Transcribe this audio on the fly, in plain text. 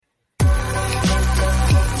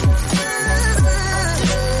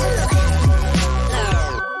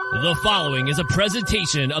The following is a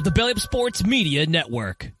presentation of the Belly Up Sports Media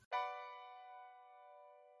Network.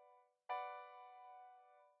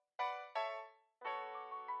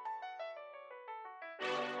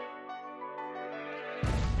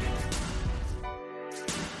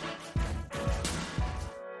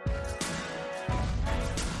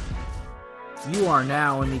 You are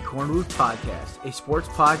now in the Corner Booth Podcast, a sports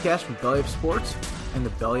podcast from Belly Up Sports and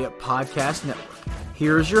the Belly Up Podcast Network.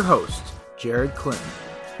 Here is your host, Jared Clinton.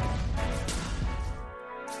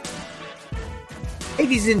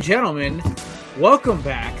 Ladies and gentlemen, welcome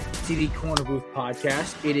back to the Corner Booth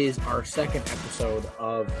Podcast. It is our second episode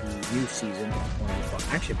of the new season of Corner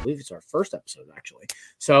Booth. Actually, I believe it's our first episode, actually.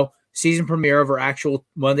 So, season premiere of our actual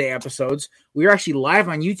Monday episodes. We are actually live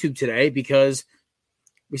on YouTube today because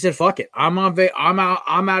we said, fuck it. I'm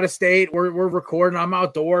out of state. We're recording. I'm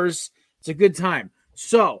outdoors. It's a good time.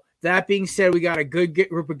 So that being said, we got a good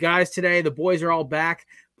group of guys today. The boys are all back.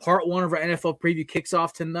 Part one of our NFL preview kicks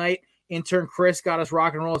off tonight. Intern Chris got us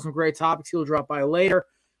rock and roll with some great topics. He'll drop by later.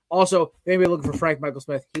 Also, maybe looking for Frank Michael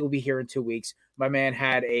Smith. He will be here in 2 weeks. My man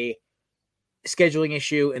had a scheduling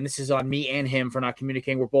issue, and this is on me and him for not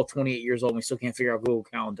communicating. We're both 28 years old, and we still can't figure out Google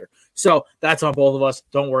Calendar. So that's on both of us.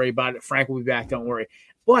 Don't worry about it. Frank will be back. Don't worry.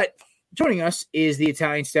 But joining us is the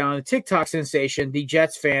Italian Stallion, the TikTok sensation, the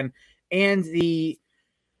Jets fan, and the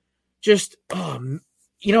just,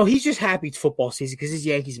 he's just happy it's football season because his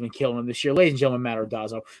Yankees have been killing him this year. Ladies and gentlemen, Matt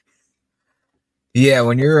Ordazzo. Yeah,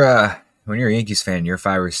 when you're a Yankees fan, you're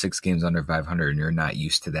 5 or 6 games under 500, and you're not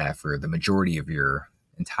used to that for the majority of your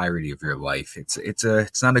entirety of your life.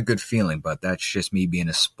 It's not a good feeling, but that's just me being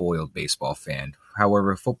a spoiled baseball fan.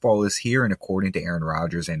 However, football is here, and according to Aaron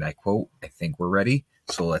Rodgers, and I quote, "I think we're ready.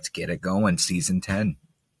 So let's get it going." Season 10.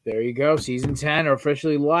 There you go. Season 10 are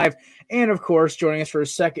officially live. And, of course, joining us for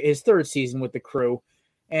his third season with the crew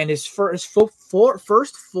and his first full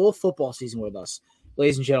football season with us.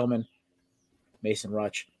 Ladies and gentlemen, Mason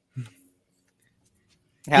Rutch.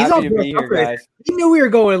 Happy to be here, guys. He knew we were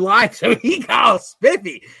going live, so he got all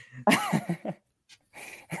spiffy.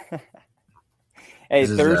 Hey,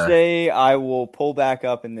 Thursday, I will pull back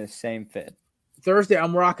up in this same fit. Thursday,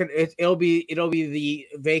 I'm rocking. It'll be the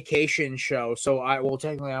vacation show. So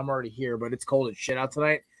technically I'm already here, but it's cold as shit out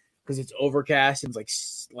tonight because it's overcast and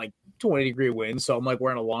it's like 20-degree winds. So I'm like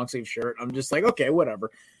wearing a long sleeve shirt. I'm just like, okay, whatever.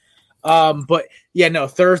 But yeah, no,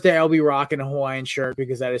 Thursday I'll be rocking a Hawaiian shirt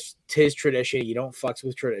because that is tis tradition. You don't fucks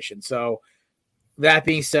with tradition. So that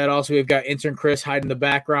being said, also we've got intern Chris hiding in the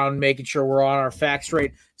background, making sure we're on our facts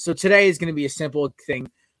straight. So today is going to be a simple thing,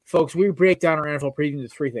 folks. We break down our NFL preview into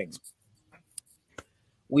 3 things.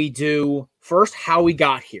 We do first how we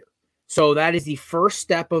got here. So that is the first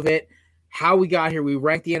step of it. How we got here. We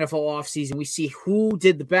rank the NFL offseason. We see who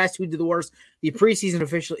did the best, who did the worst. The preseason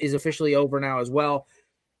is officially over now as well.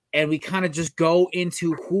 And we kind of just go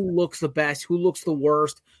into who looks the best, who looks the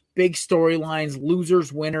worst, big storylines,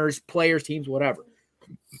 losers, winners, players, teams, whatever.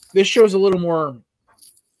 This show's a little more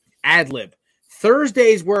ad-lib.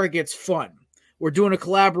 Thursday's where it gets fun. We're doing a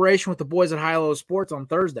collaboration with the boys at High Low Sports on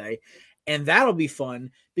Thursday. And that'll be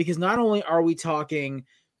fun because not only are we talking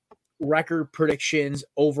record predictions,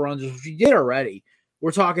 over-unders, which we did already,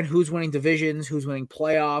 we're talking who's winning divisions, who's winning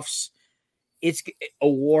playoffs, it's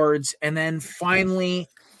awards, and then finally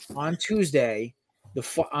on Tuesday,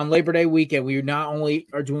 on Labor Day weekend, we not only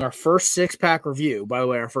are doing our first 6-pack review. By the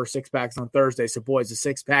way, our first 6-pack is on Thursday, so boys, the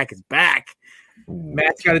 6-pack is back.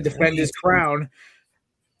 Matt's got to defend his crown.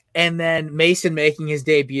 And then Mason making his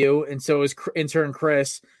debut, and so is intern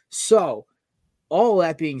Chris. So, all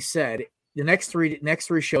that being said, the next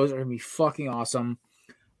three shows are going to be fucking awesome.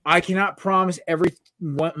 I cannot promise every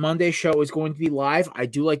Monday show is going to be live. I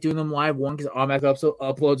do like doing them live. 1, because Automatic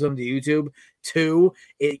uploads them to YouTube. 2,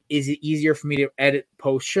 it is easier for me to edit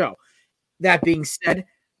post-show. That being said,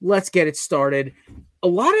 let's get it started. A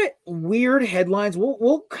lot of weird headlines.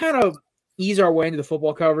 We'll kind of ease our way into the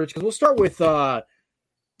football coverage because we'll start with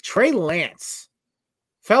Trey Lance.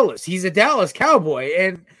 Fellas, he's a Dallas Cowboy,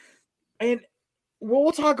 and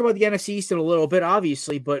we'll talk about the NFC East in a little bit,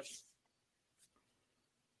 obviously, but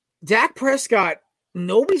Dak Prescott,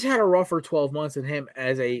 nobody's had a rougher 12 months than him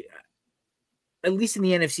at least in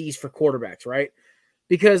the NFC East for quarterbacks, right?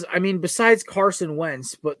 Because, I mean, besides Carson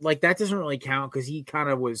Wentz, but like that doesn't really count because it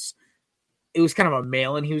was kind of a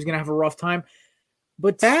mail-in. He was going to have a rough time.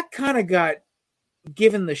 But Dak kind of got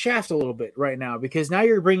given the shaft a little bit right now because now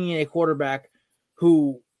you're bringing in a quarterback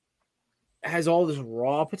who has all this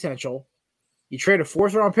raw potential. You trade a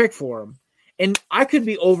 4th-round pick for him. And I could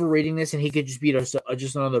be overrating this and he could just be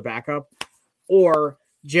just another backup. Or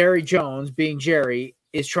Jerry Jones, being Jerry,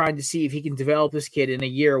 is trying to see if he can develop this kid in a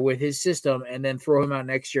year with his system and then throw him out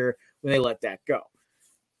next year when they let Dak go.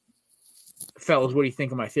 Fellas, what do you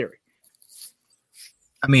think of my theory?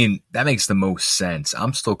 I mean, that makes the most sense.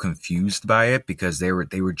 I'm still confused by it because they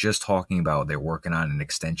were just talking about they're working on an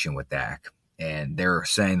extension with Dak. And they're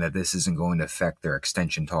saying that this isn't going to affect their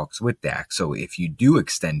extension talks with Dak. So if you do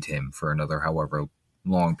extend him for another however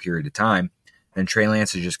long period of time, then Trey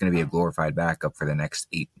Lance is just going to be a glorified backup for the next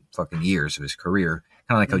 8 fucking years of his career.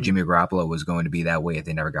 Kind of like how Jimmy Garoppolo was going to be that way if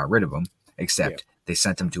they never got rid of him, except they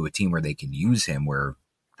sent him to a team where they can use him, where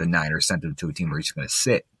the Niners sent him to a team where he's going to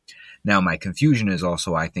sit. Now, my confusion is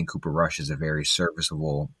also I think Cooper Rush is a very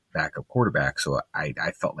serviceable backup quarterback, so I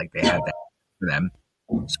felt like they had that for them.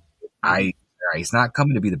 So he's not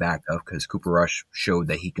coming to be the backup because Cooper Rush showed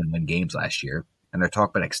that he can win games last year, and they're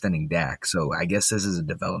talking about extending Dak. So I guess this is a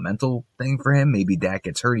developmental thing for him. Maybe Dak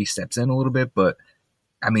gets hurt, he steps in a little bit, but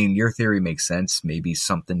I mean, your theory makes sense. Maybe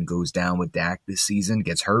something goes down with Dak this season,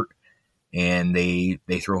 gets hurt, and they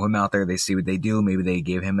throw him out there. They see what they do. Maybe they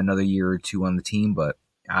give him another year or two on the team, but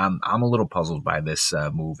I'm a little puzzled by this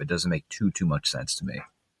move. It doesn't make too much sense to me.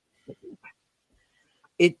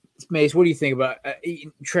 Mace, what do you think about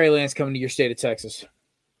Trey Lance coming to your state of Texas?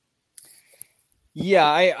 Yeah,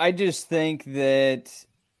 I just think that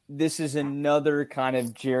this is another kind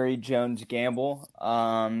of Jerry Jones gamble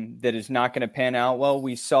that is not going to pan out well.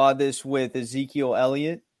 We saw this with Ezekiel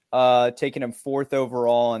Elliott, taking him 4th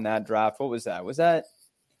overall in that draft. What was that? Was that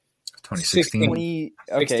 2016?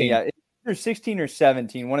 Okay, yeah. Either 16 or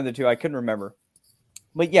 17, one of the two. I couldn't remember.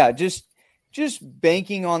 But yeah, just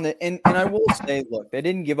banking on the and I will say, look, they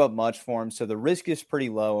didn't give up much for him, so the risk is pretty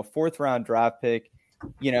low. A 4th-round draft pick,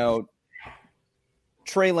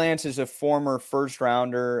 Trey Lance is a former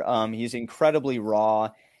first-rounder. He's incredibly raw,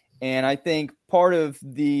 and I think part of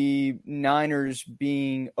the Niners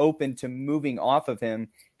being open to moving off of him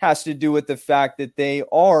has to do with the fact that they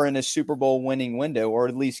are in a Super Bowl winning window, or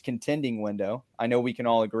at least contending window. I know we can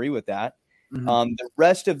all agree with that. Mm-hmm. The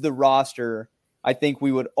rest of the roster, I think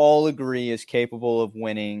we would all agree, is capable of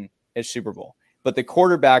winning a Super Bowl. But the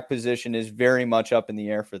quarterback position is very much up in the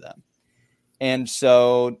air for them. And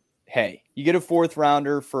so, hey, you get a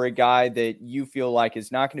 4th-rounder for a guy that you feel like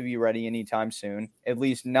is not going to be ready anytime soon, at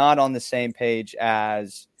least not on the same page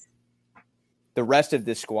as the rest of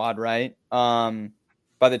this squad, right?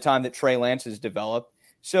 By the time that Trey Lance is developed.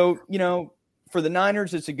 So, for the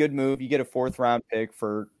Niners, it's a good move. You get a 4th-round pick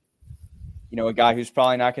for, a guy who's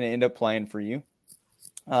probably not going to end up playing for you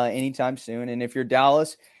anytime soon. And if you're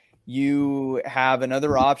Dallas, you have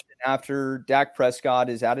another option after Dak Prescott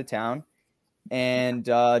is out of town and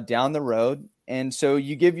down the road. And so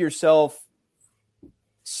you give yourself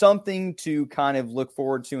something to kind of look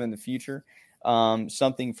forward to in the future,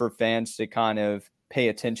 something for fans to kind of pay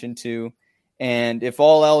attention to. And if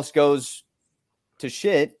all else goes to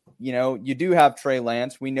shit, you do have Trey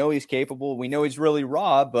Lance. We know he's capable. We know he's really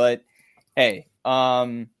raw, but hey,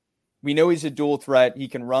 we know he's a dual threat. He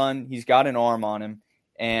can run. He's got an arm on him.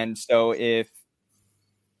 And so if,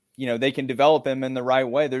 they can develop him in the right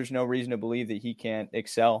way, there's no reason to believe that he can't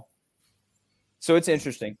excel. So it's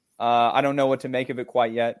interesting. I don't know what to make of it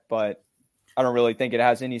quite yet, but I don't really think it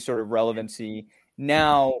has any sort of relevancy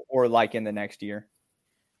now or like in the next year.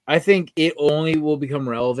 I think it only will become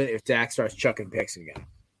relevant if Dak starts chucking picks again.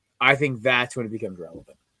 I think that's when it becomes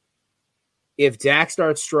relevant. If Dak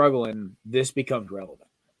starts struggling, this becomes relevant.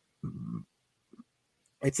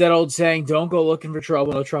 It's that old saying, don't go looking for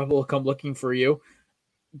trouble, no trouble will come looking for you.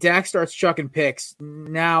 Dak starts chucking picks,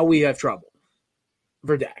 now we have trouble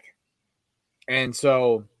for Dak. And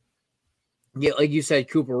so, yeah, like you said,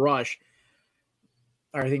 Cooper Rush,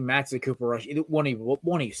 or I think Matt said Cooper Rush. One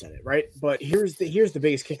of you said it, right? But here's the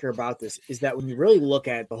biggest kicker about this is that when you really look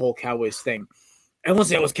at the whole Cowboys thing, everyone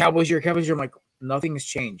say it was Cowboys year. I'm like, nothing has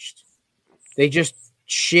changed. They just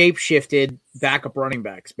shape-shifted backup running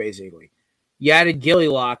backs, basically. You added Gilly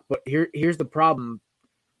Lock, but here's the problem.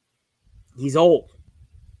 He's old.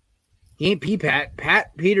 He ain't P-Pat.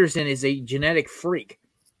 Pat Peterson is a genetic freak.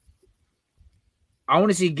 I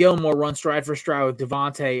want to see Gilmore run stride for stride with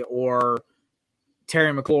Devontae or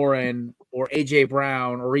Terry McLaurin or A.J.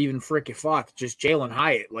 Brown or even just Jalen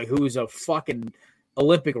Hyatt, who's a fucking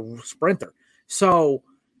Olympic sprinter. So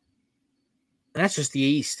that's just the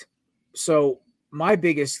East. So my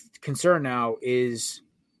biggest concern now is,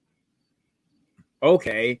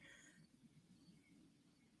 okay,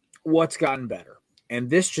 what's gotten better? And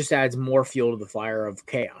this just adds more fuel to the fire of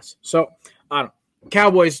chaos. So I don't know.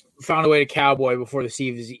 Cowboys found a way to cowboy before the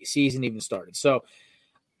season even started. So,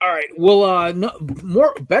 all right. Well,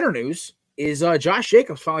 better news is Josh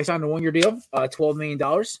Jacobs finally signed a 1-year deal, $12 million,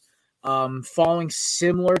 falling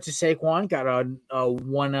similar to Saquon, got a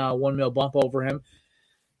 1 mil bump over him.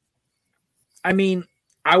 I mean,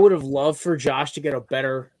 I would have loved for Josh to get a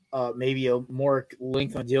better, maybe a more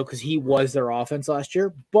length on deal because he was their offense last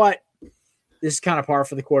year. But this is kind of par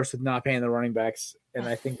for the course with not paying the running backs, and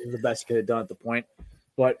I think the best could have done at the point.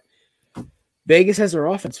 But Vegas has their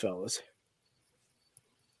offense, fellas.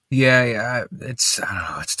 Yeah, it's I don't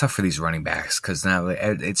know. It's tough for these running backs because now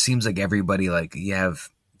it seems like everybody, like you have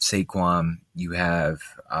Saquon, you have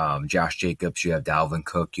Josh Jacobs, you have Dalvin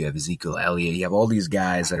Cook, you have Ezekiel Elliott, you have all these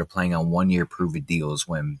guys that are playing on 1 year prove-it deals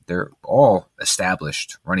when they're all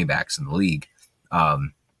established running backs in the league,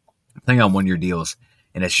 playing on 1 year deals,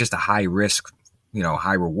 and it's just a high risk,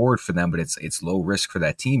 high reward for them, but it's low risk for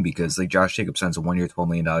that team because like Josh Jacobs signs a 1 year, $12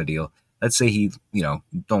 million deal. Let's say he, don't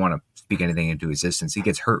want to speak anything into existence. He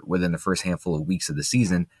gets hurt within the first handful of weeks of the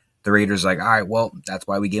season. The Raiders are like, all right, well, that's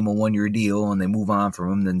why we gave him a 1 year deal, and they move on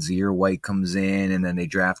from him. Then Zaire White comes in, and then they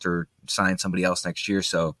draft or sign somebody else next year.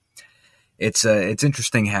 So it's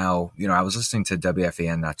interesting how, I was listening to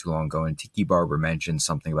WFAN not too long ago, and Tiki Barber mentioned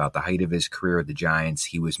something about the height of his career at the Giants.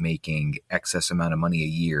 He was making excess amount of money a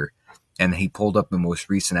year, and he pulled up the most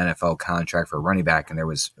recent NFL contract for a running back, and it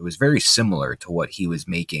was very similar to what he was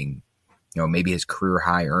making, maybe his career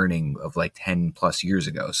high earning of like 10 plus years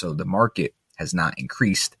ago. So the market has not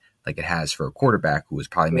increased like it has for a quarterback who was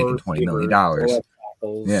probably making $20 million.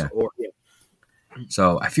 Yeah.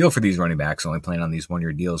 So I feel for these running backs only playing on these 1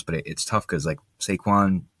 year deals, but it's tough because like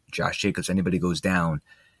Saquon, Josh Jacobs, anybody goes down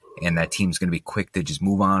and that team's going to be quick to just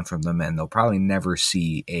move on from them, and they'll probably never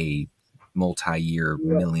see a multi-year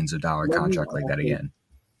millions of dollar contract like that again.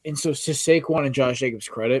 And so to Saquon and Josh Jacobs'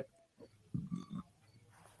 credit,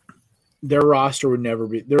 their offense would never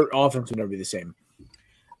be the same.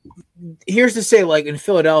 Here's to say, like in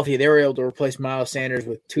Philadelphia, they were able to replace Miles Sanders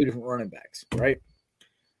with 2 different running backs, right?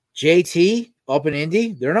 JT up in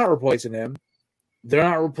Indy, they're not replacing him. They're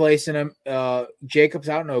not replacing him. Jacobs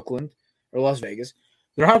out in Oakland or Las Vegas.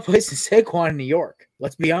 They're not replacing Saquon in New York.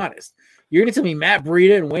 Let's be honest. You're going to tell me Matt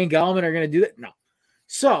Breida and Wayne Gallman are going to do that? No.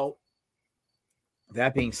 So,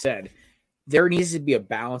 that being said, there needs to be a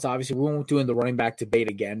balance. Obviously, we won't do the running back debate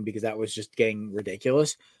again because that was just getting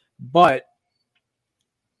ridiculous. But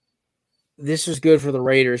this was good for the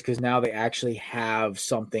Raiders because now they actually have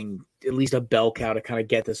something, at least a bell cow to kind of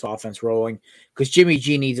get this offense rolling because Jimmy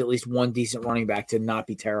G needs at least one decent running back to not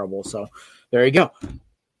be terrible. So there you go.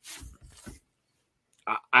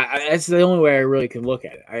 That's the only way I really can look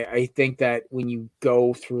at it. I think that when you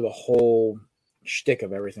go through the whole shtick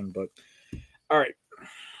of everything, but all right.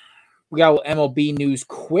 We got MLB news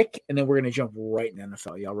quick, and then we're going to jump right into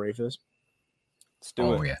NFL. Y'all ready for this? Let's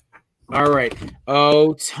do it. Oh, yeah. All right.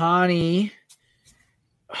 Ohtani.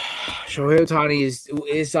 Shohei Ohtani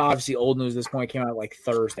is obviously old news at this point. It came out like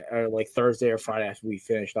Thursday or Friday after we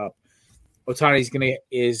finished up. Ohtani's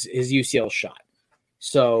is his UCL shot.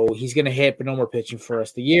 So he's going to hit, but no more pitching for the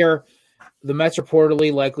rest of the year. The Mets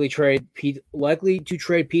reportedly likely to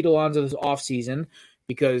trade Pete Alonso this offseason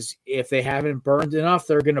because if they haven't burned enough,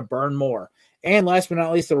 they're going to burn more. And last but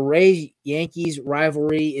not least, the Rays-Yankees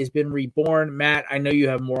rivalry has been reborn. Matt, I know you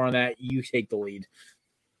have more on that. You take the lead.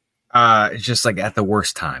 It's just like at the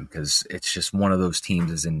worst time because it's just one of those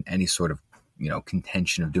teams is in any sort of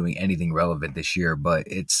contention of doing anything relevant this year. But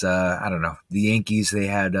it's I don't know. The Yankees, they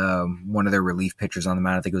had one of their relief pitchers on the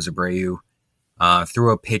mound. I think it was Abreu.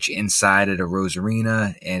 Threw a pitch inside at a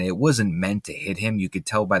Rosarina, and it wasn't meant to hit him. You could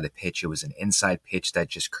tell by the pitch. It was an inside pitch that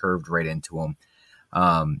just curved right into him.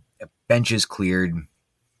 Benches cleared.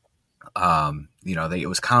 It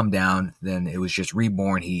was calmed down. Then it was just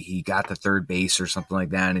reborn. He got to third base or something like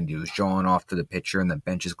that, and he was jawing off to the pitcher, and the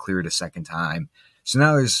benches cleared a second time. So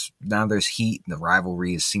now there's heat, and the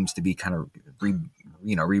rivalry seems to be kind of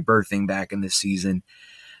rebirthing back in this season.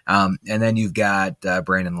 And then you've got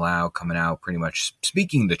Brandon Lau coming out pretty much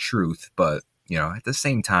speaking the truth, but at the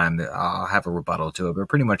same time, I'll have a rebuttal to it, but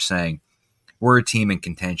pretty much saying we're a team in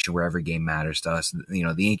contention where every game matters to us.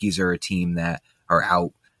 The Yankees are a team that are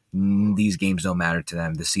out. These games don't matter to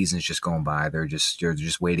them. The season's just going by. They're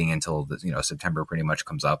just waiting until September pretty much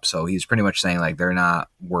comes up. So he's pretty much saying like they're not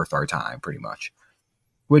worth our time, pretty much,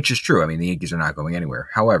 which is true. I mean, the Yankees are not going anywhere.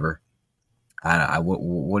 However,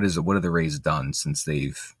 what have the Rays done since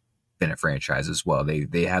they've been a franchise as well?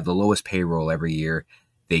 They have the lowest payroll every year.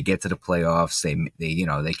 They get to the playoffs. They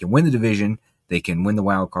can win the division. They can win the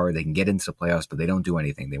wild card. They can get into the playoffs, but they don't do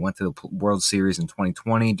anything. They went to the World Series in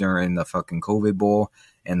 2020 during the fucking COVID Bowl,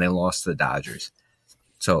 and they lost to the Dodgers.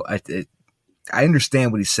 So I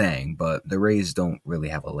understand what he's saying, but the Rays don't really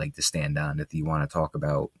have a leg to stand on if you want to talk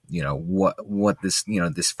about what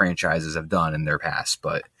this franchises have done in their past.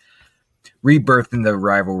 But rebirth in the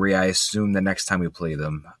rivalry. I assume the next time we play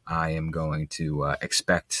them, I am going to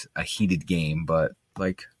expect a heated game. But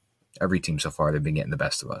like every team so far, they've been getting the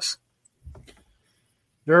best of us.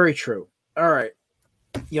 Very true. All right,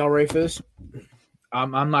 y'all ready for this?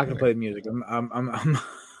 I'm not gonna play the music. I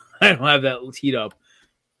don't have that teed up.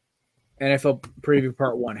 NFL preview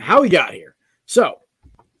part 1. How we got here. So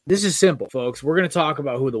this is simple, folks. We're gonna talk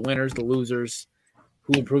about who the winners, the losers,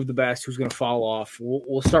 who improved the best, who's gonna fall off.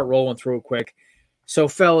 We'll start rolling through it quick. So,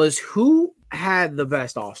 fellas, who had the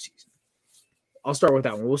best offseason? I'll start with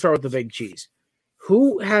that one. We'll start with the big cheese.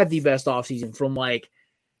 Who had the best offseason from like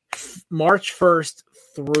March 1st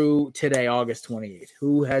through today, August 28th?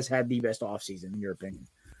 Who has had the best offseason, in your opinion?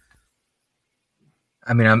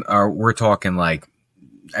 I mean, we're talking like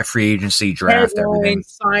a free agency draft, everything.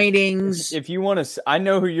 Signings. If you want to, I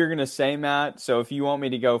know who you're going to say, Matt. So if you want me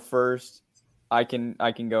to go first, I can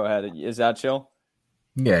go ahead. Is that chill?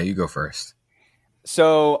 Yeah, you go first.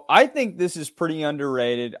 So I think this is pretty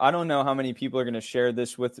underrated. I don't know how many people are going to share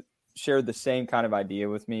the same kind of idea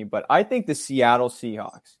with me, but I think the Seattle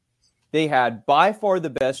Seahawks, they had by far the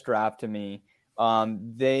best draft to me.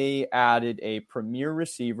 They added a premier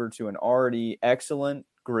receiver to an already excellent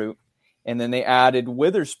group, and then they added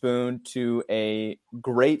Witherspoon to a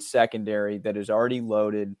great secondary that is already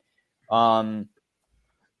loaded. I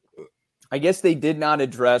guess they did not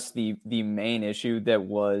address the main issue that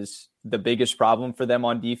was the biggest problem for them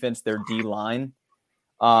on defense, their D-line,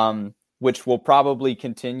 which will probably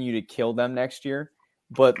continue to kill them next year.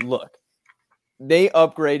 But look, they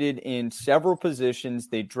upgraded in several positions.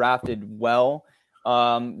 They drafted well.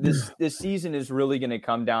 This season is really going to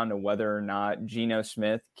come down to whether or not Geno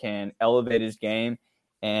Smith can elevate his game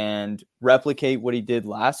and replicate what he did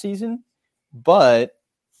last season. But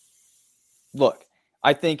look,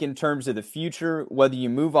 I think in terms of the future, whether you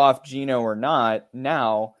move off Geno or not,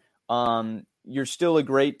 now you're still a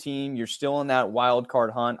great team. You're still in that wild card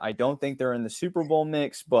hunt. I don't think they're in the Super Bowl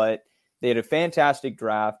mix, but they had a fantastic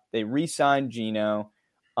draft. They re-signed Geno.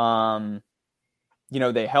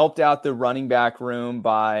 They helped out the running back room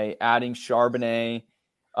by adding Charbonnet.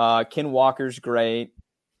 Ken Walker's great.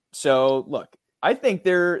 So, look, I think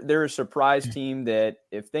they're a surprise team that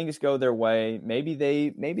if things go their way, maybe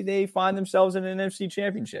they find themselves in an NFC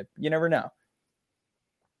Championship. You never know.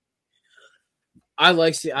 I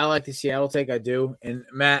like the Seattle take. I do, and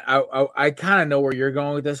Matt, I kind of know where you're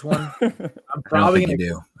going with this one. I'm probably going to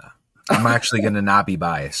do. I'm actually going to not be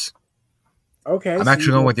biased. Okay, I'm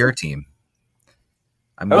actually going with your team.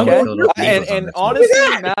 I'm okay, and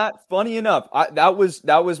honestly, Matt, funny enough, that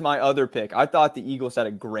was my other pick. I thought the Eagles had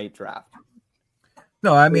a great draft.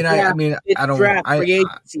 No, I mean, it's I don't. Draft, free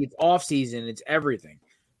agency, it's off season, it's everything.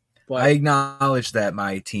 But I acknowledge that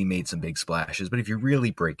my team made some big splashes, but if you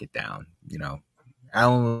really break it down,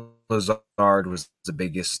 Allen Lazard was the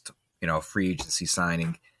biggest, free agency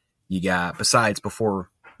signing you got. Besides, before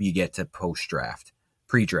you get to post-draft,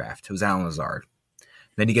 pre-draft, it was Allen Lazard.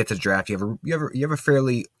 Then you get to the draft. You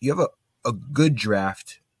have a good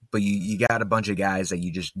draft, but you got a bunch of guys that you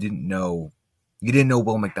just didn't know. You didn't know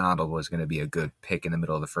Will McDonald was going to be a good pick in the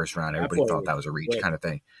middle of the first round. Everybody thought that was a reach kind of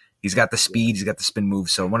thing. He's got the speed. He's got the spin move.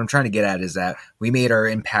 So what I'm trying to get at is that we made our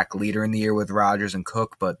impact leader in the year with Rodgers and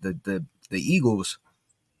Cook, but the Eagles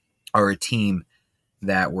are a team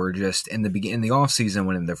that were just in the offseason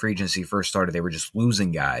when the free agency first started, they were just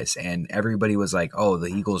losing guys, and everybody was like, "Oh, the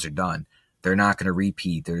Eagles are done. They're not going to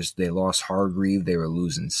repeat." They lost Hargreave. They were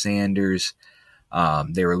losing Sanders.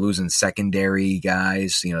 They were losing secondary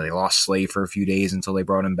guys. They lost Slay for a few days until they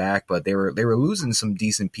brought him back, but they were losing some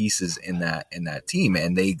decent pieces in that team.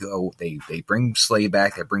 And they bring Slay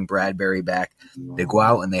back. They bring Bradbury back. They go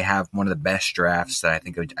out and they have one of the best drafts that I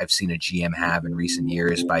think I've seen a GM have in recent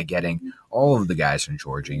years by getting all of the guys from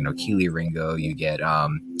Georgia. Keely Ringo. You get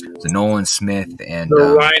the Nolan Smith and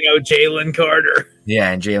the Rhino Jalen Carter.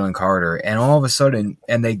 Yeah, and Jalen Carter. And all of a sudden,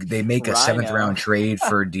 and they make a 7th round trade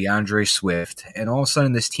for DeAndre Swift. And all of a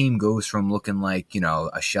sudden, this team goes from looking like,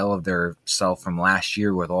 a shell of their self from last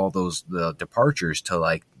year with all the departures to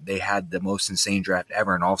like they had the most insane draft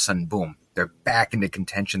ever. And all of a sudden, boom, they're back into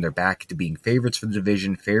contention. They're back to being favorites for the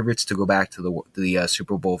division, favorites to go back to the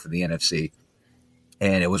Super Bowl for the NFC.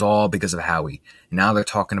 And it was all because of Howie. And now they're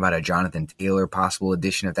talking about a Jonathan Taylor possible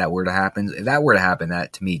addition if that were to happen. If that were to happen,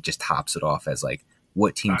 that to me just tops it off as like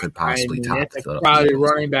what team could possibly top the Philadelphia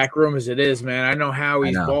running back room as it is, man. I know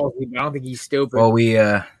Howie's ballsy, but I don't think he's stupid. Well,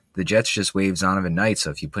 the Jets just waived Zonovan Knight, so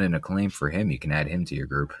if you put in a claim for him, you can add him to your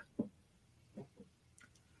group.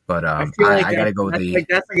 But I feel like I got to go with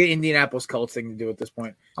that's like an Indianapolis Colts thing to do at this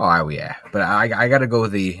point. Oh yeah, but I got to go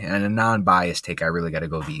with and a non-biased take. I really got to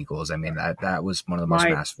go with the Eagles. I mean that was one of the most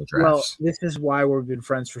masterful drafts. Well, this is why we've been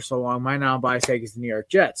friends for so long. My non-biased take is the New York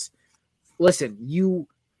Jets. Listen, you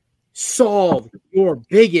solved your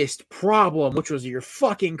biggest problem, which was your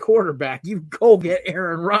fucking quarterback. You go get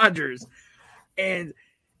Aaron Rodgers, and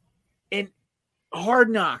Hard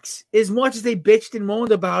Knocks. As much as they bitched and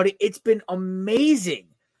moaned about it, it's been amazing.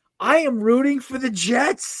 I am rooting for the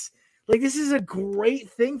Jets. Like, this is a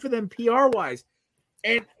great thing for them PR-wise.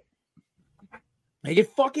 And they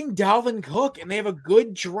get fucking Dalvin Cook, and they have a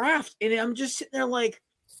good draft. And I'm just sitting there like,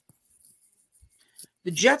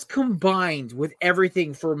 the Jets combined with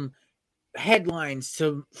everything from headlines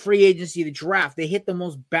to free agency to draft, they hit the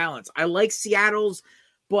most balance. I like Seattle's,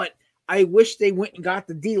 but I wish they went and got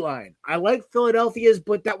the D-line. I like Philadelphia's,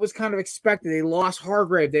 but that was kind of expected. They lost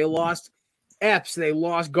Hargrave. They lost Epps. They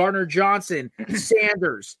lost Gardner Johnson,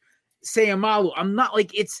 Sanders, Sayamalu. I'm not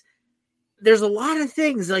like there's a lot of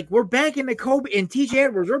things. Like, we're banking the Kobe and TJ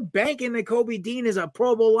Edwards. We're banking that Kobe Dean is a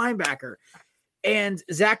Pro Bowl linebacker. And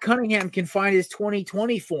Zach Cunningham can find his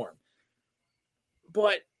 2020 form.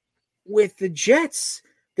 But with the Jets,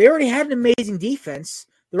 they already had an amazing defense.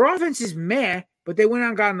 Their offense is meh, but they went out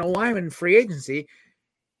and got an alignment in free agency.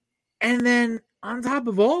 And then on top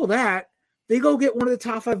of all that, they go get one of the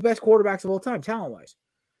top 5 best quarterbacks of all time, talent-wise.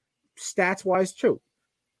 Stats-wise, true.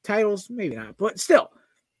 Titles, maybe not. But still,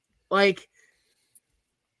 like,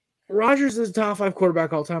 Rodgers is a top 5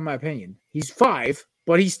 quarterback all time, in my opinion. He's 5,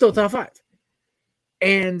 but he's still top 5.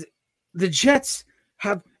 And the Jets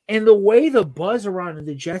have, and the way the buzz around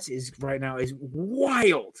the Jets is right now is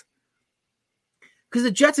wild. Because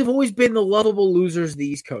the Jets have always been the lovable losers of the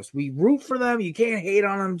East Coast. We root for them. You can't hate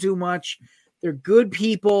on them too much. They're good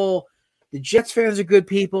people. The Jets fans are good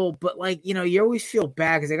people. But, like, you know, you always feel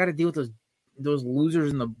bad because they got to deal with those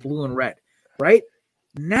losers in the blue and red, right?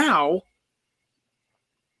 Now,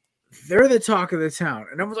 they're the talk of the town.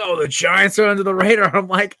 And everyone's like, oh, the Giants are under the radar. I'm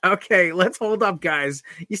like, okay, let's hold up, guys.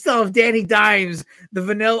 You still have Danny Dimes, the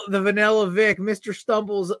Vanilla Vic, Mr.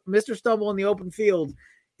 Stumble in the open field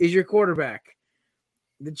is your quarterback.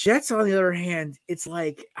 The Jets, on the other hand, it's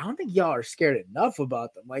like, I don't think y'all are scared enough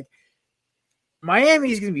about them. Like,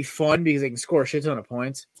 Miami's going to be fun because they can score a shit ton of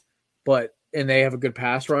points, and they have a good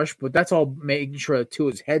pass rush, but that's all making sure that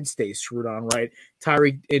Tua's head stays screwed on, right?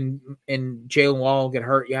 Tyree and Jalen Wall get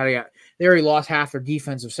hurt, yada, yada. They already lost half their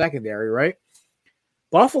defensive secondary, right?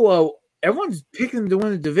 Buffalo, everyone's picking them to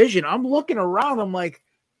win the division. I'm looking around, I'm like,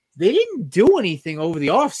 they didn't do anything over the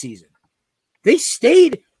offseason. They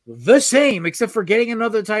stayed the same, except for getting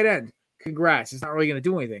another tight end. Congrats. It's not really going to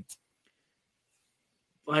do anything.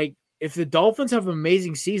 Like, if the Dolphins have an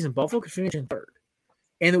amazing season, Buffalo could finish in 3rd.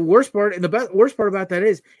 And the worst part about that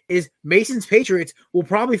is Mason's Patriots will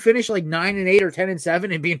probably finish like 9-8 or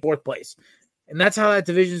 10-7 and be in 4th place. And that's how that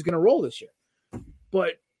division is going to roll this year.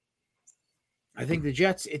 But I think the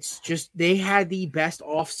Jets, it's just they had the best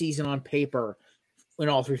offseason on paper in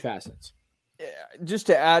all 3 facets. Just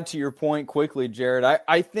to add to your point quickly, Jared,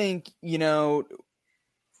 I think, you know,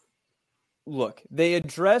 look, they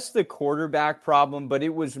addressed the quarterback problem, but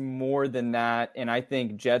it was more than that. And I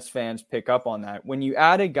think Jets fans pick up on that. When you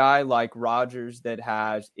add a guy like Rodgers that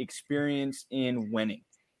has experience in winning,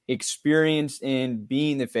 experience in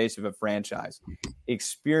being the face of a franchise,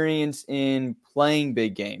 experience in playing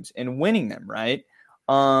big games and winning them, right?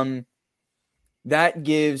 That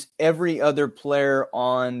gives every other player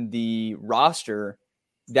on the roster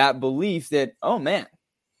that belief that, oh man,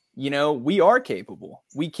 you know, we are capable.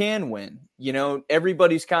 We can win. You know,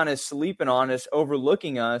 everybody's kind of sleeping on us,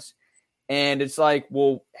 overlooking us. And it's like,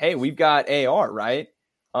 well, hey, we've got AR, right?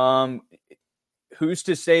 Who's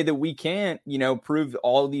to say that we can't, you know, prove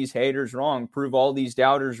all these haters wrong, prove all these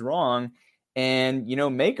doubters wrong, and, you know,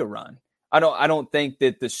 make a run. I don't think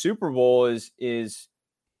that the Super Bowl is,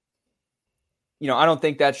 you know, I don't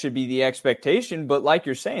think that should be the expectation, but like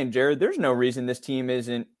you're saying, Jared, there's no reason this team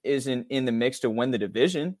isn't in the mix to win the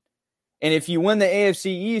division. And if you win the AFC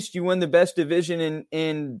East, you win the best division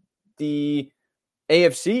in the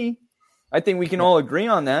AFC. I think we can all agree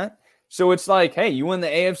on that. So it's like, hey, you win the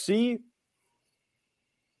AFC,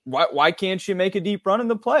 why can't you make a deep run in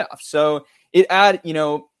the playoffs? So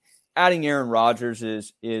adding Aaron Rodgers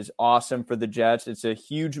is awesome for the Jets. It's a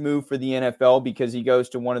huge move for the NFL because he goes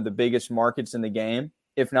to one of the biggest markets in the game,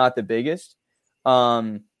 if not the biggest.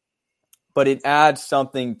 But it adds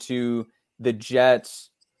something to the Jets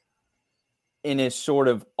in a sort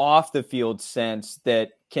of off the field sense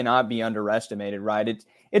that cannot be underestimated, right?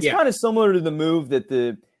 It's kind of similar to the move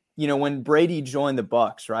that when Brady joined the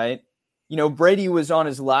Bucks, right? Brady was on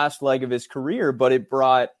his last leg of his career, but it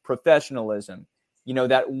brought professionalism,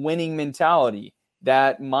 that winning mentality,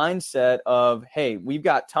 that mindset of, hey, we've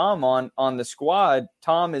got Tom on the squad.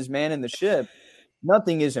 Tom is manning the ship.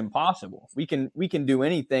 Nothing is impossible. We can do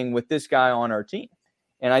anything with this guy on our team.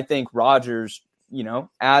 And I think Rodgers,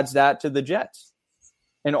 adds that to the Jets.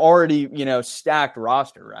 An already, stacked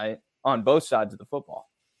roster, right, on both sides of the football.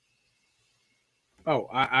 Oh,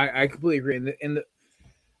 I completely agree.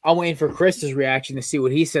 I'm waiting for Chris's reaction to see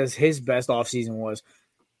what he says his best offseason was.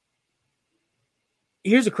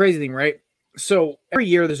 Here's the crazy thing, right? So every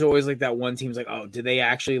year there's always like that one team's like, oh,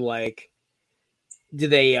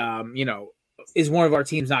 is one of our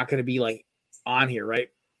teams not going to be like on here, right?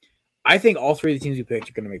 I think all three of the teams we picked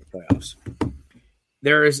are going to make the playoffs.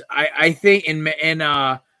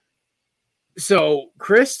 So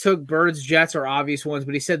Chris took Birds, Jets are obvious ones,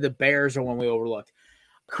 but he said the Bears are one we overlooked.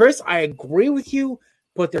 Chris, I agree with you,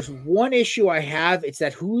 but there's one issue I have. It's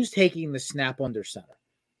that who's taking the snap under center.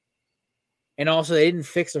 And also they didn't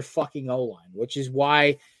fix their fucking O-line, which is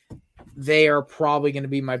why they are probably going to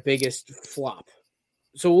be my biggest flop.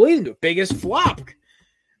 So we'll lead into it. Biggest flop.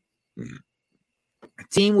 A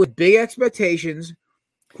team with big expectations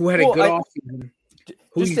who had a good offseason.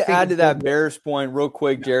 Just to add to that Bears point real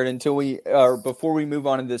quick, Jared, before we move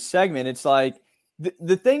on to this segment, it's like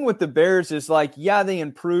the thing with the Bears is like, yeah, they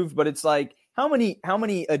improved, but it's like, how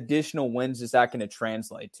many additional wins is that going to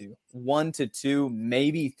translate to? 1 to 2,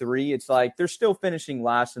 maybe 3. It's like they're still finishing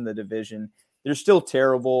last in the division. They're still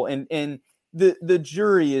terrible. And the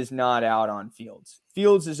jury is not out on Fields.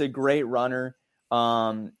 Fields is a great runner.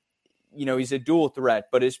 He's a dual threat,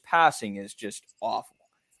 but his passing is just awful.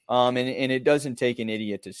 And it doesn't take an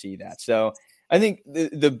idiot to see that. So I think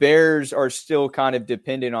the Bears are still kind of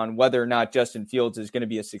dependent on whether or not Justin Fields is going to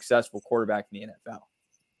be a successful quarterback in the NFL.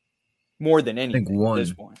 More than anything at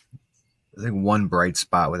this point. I think one bright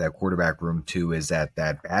spot with that quarterback room, too, is that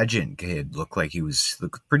Bagent kid looked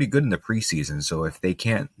pretty good in the preseason. So if they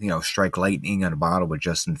can't, strike lightning on a bottle with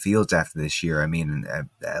Justin Fields after this year, I mean,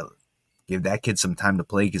 give that kid some time to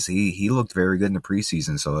play because he looked very good in the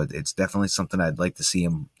preseason. So it's definitely something I'd like to see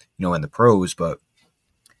him, in the pros. But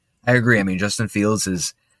I agree. I mean, Justin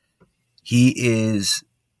Fields he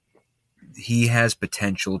has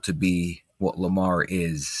potential to be what Lamar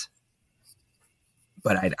is.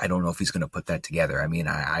 But I don't know if he's going to put that together. I mean,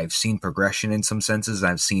 I've seen progression in some senses.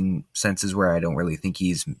 I've seen senses where I don't really think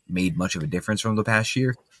he's made much of a difference from the past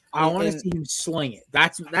year. I want to see him sling it.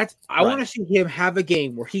 I want to see him have a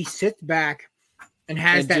game where he sits back and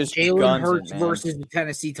has that Jalen Hurts versus the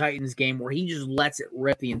Tennessee Titans game where he just lets it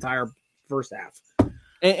rip the entire first half.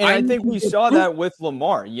 And I think we saw that with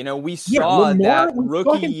Lamar. We saw that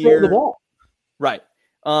rookie year. Right.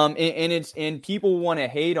 And people want to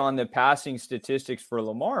hate on the passing statistics for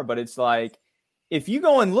Lamar, but it's like, if you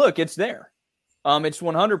go and look, it's there. It's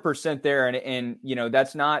 100% there. And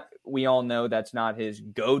that's not, we all know that's not his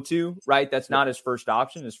go-to, right? That's not his first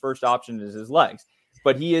option. His first option is his legs,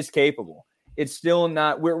 but he is capable. It's still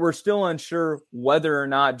not, we're still unsure whether or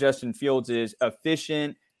not Justin Fields is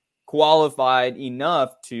efficient, qualified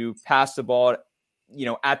enough to pass the ball,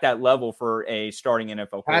 at that level for a starting NFL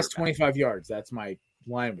quarterback. Past 25 yards. That's my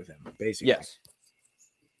line with him, basically. Yes.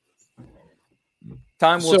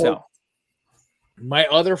 Time will tell. My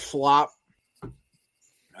other flop,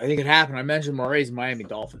 I think it happened. I mentioned Murray's Miami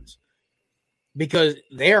Dolphins because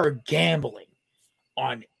they are gambling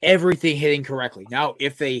on everything hitting correctly. Now,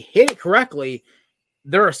 if they hit it correctly,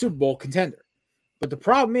 they're a Super Bowl contender. But the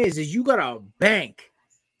problem is you got to bank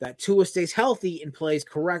that Tua stays healthy and plays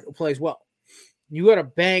well. You got to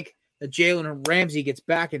bank that Jalen Ramsey gets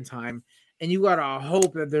back in time. And you got to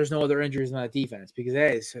hope that there's no other injuries in that defense because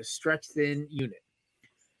that is a stretched thin unit.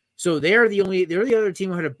 So they're the other team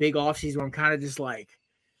who had a big offseason where I'm kind of just like,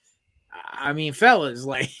 I mean, fellas,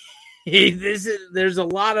 like there's a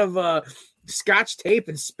lot of scotch tape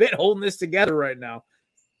and spit holding this together right now.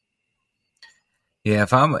 Yeah,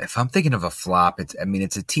 if I'm thinking of a flop, it's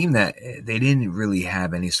a team that they didn't really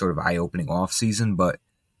have any sort of eye-opening offseason, but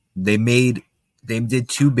they did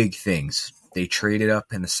two big things. They traded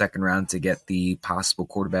up in the second round to get the possible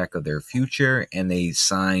quarterback of their future, and they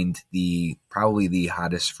signed probably the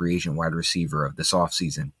hottest free agent wide receiver of this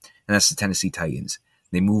offseason, and that's the Tennessee Titans.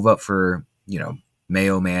 They move up for,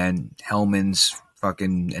 Mayo Man, Hellman's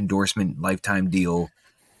fucking endorsement lifetime deal,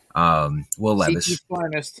 Will Levis.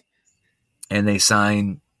 And they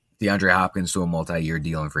sign DeAndre Hopkins to a multi-year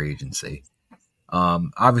deal in free agency.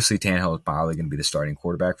 Obviously, Tannehill is probably going to be the starting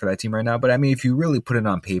quarterback for that team right now. But, I mean, if you really put it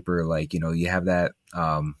on paper, like, you have that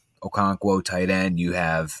Okonkwo tight end, you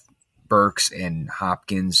have Burks and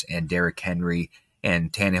Hopkins and Derrick Henry,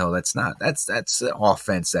 And Tannehill, that's an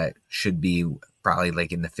offense that should be probably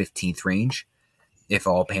like in the 15th range if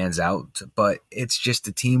all pans out. But it's just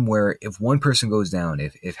a team where if one person goes down,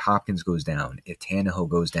 if Hopkins goes down, if Tannehill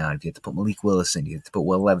goes down, if you have to put Malik Willis in, you have to put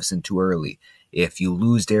Will Levis in too early, if you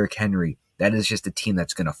lose Derrick Henry, that is just a team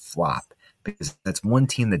that's going to flop, because that's one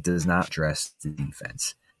team that does not address the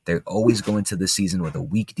defense. They always go into the season with a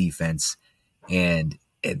weak defense, and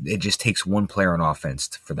it just takes one player on offense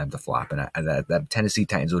for them to flop. And that Tennessee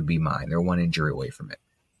Titans would be mine. They're one injury away from it.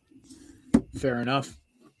 Fair enough.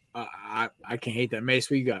 I can't hate that. Mace,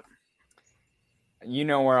 what you got? You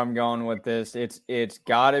know where I'm going with this. It's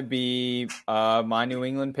got to be my New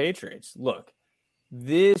England Patriots. Look,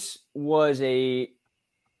 this was a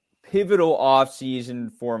pivotal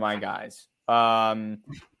offseason for my guys.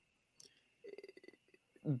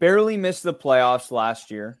 Barely missed the playoffs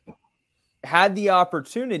last year. Had the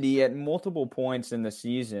opportunity at multiple points in the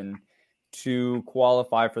season to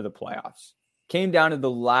qualify for the playoffs. Came down to the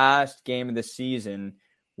last game of the season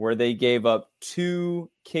where they gave up 2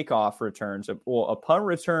 kickoff returns, a punt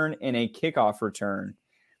return and a kickoff return.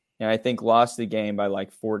 And I think lost the game by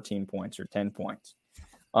like 14 points or 10 points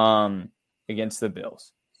against the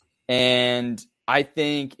Bills. And I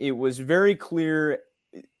think it was very clear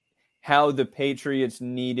how the Patriots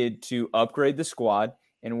needed to upgrade the squad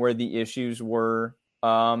and where the issues were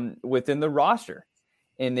within the roster.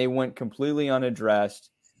 And they went completely unaddressed.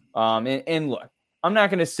 And look, I'm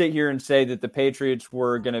not going to sit here and say that the Patriots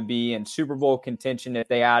were going to be in Super Bowl contention if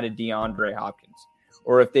they added DeAndre Hopkins,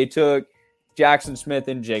 or if they took Jackson Smith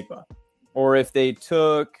and Jigba, or if they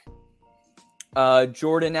took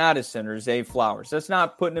Jordan Addison or Zay Flowers. That's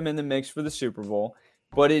not putting them in the mix for the Super Bowl,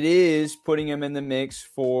 but it is putting them in the mix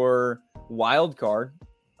for wild card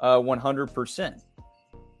 100%.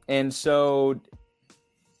 And so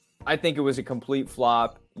I think it was a complete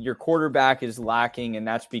flop. Your quarterback is lacking, and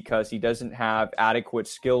that's because he doesn't have adequate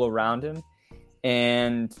skill around him.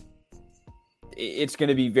 And it's going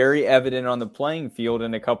to be very evident on the playing field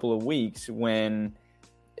in a couple of weeks when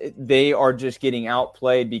they are just getting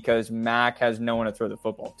outplayed because Mac has no one to throw the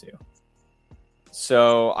football to.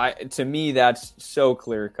 So to me, that's so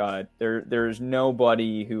clear cut. There's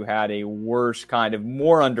nobody who had a worse kind of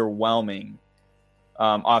more underwhelming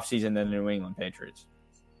offseason than the New England Patriots.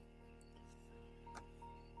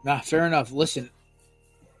 Nah, fair enough. Listen,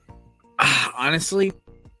 honestly,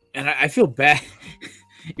 and I feel bad.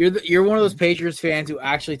 You're one of those Patriots fans who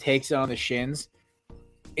actually takes it on the shins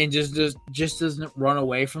and just doesn't run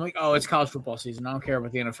away from like, oh, it's college football season. I don't care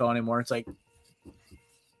about the NFL anymore. It's like,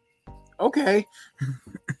 okay.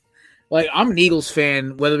 Like, I'm an Eagles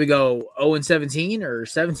fan, whether we go 0-17 or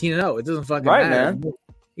 17-0. It doesn't fucking matter. Man.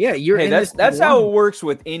 Yeah, you're. Hey, that's how it works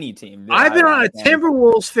with any team. I've been on a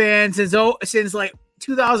Timberwolves fan since like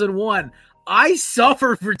 2001. I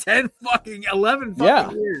suffered for 11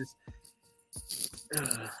 years.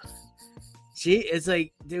 Gee, it's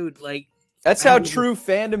like, dude, like that's how true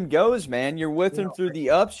fandom goes, man. You're with him through the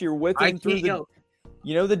ups. You're with him through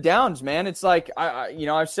the downs, man. It's like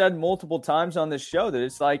I've said multiple times on this show that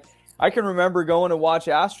it's like I can remember going to watch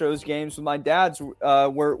Astros games with my dad's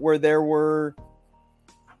where there were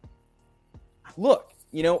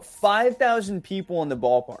 5,000 people in the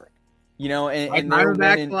ballpark. And they're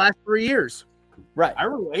back the last 3 years. Right. I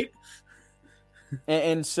relate.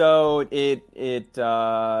 And so this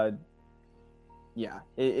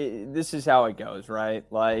is how it goes, right?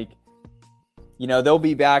 Like, they'll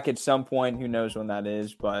be back at some point. Who knows when that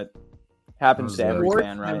is, but happens to every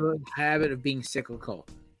fan, right? Have a habit of being cyclical,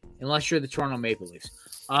 unless you're the Toronto Maple Leafs.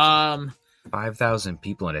 5,000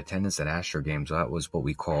 people in attendance at Astro games. That was what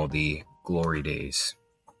we call the glory days.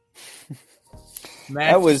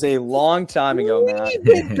 That was a long time ago, Matt.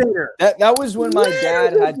 That was when my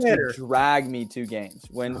dad had to drag me to games.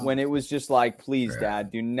 When it was just like, please, Dad,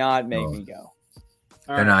 do not make me go.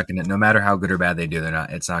 They're not gonna. No matter how good or bad they do, they're not.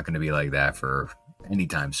 It's not going to be like that for any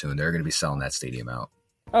time soon. They're going to be selling that stadium out.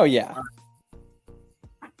 Oh yeah.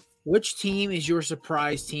 Which team is your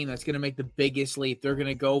surprise team that's going to make the biggest leap? They're going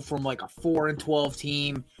to go from like a 4-12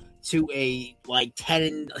 team to a like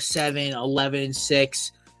 10-7,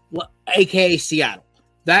 11-6. AKA Seattle.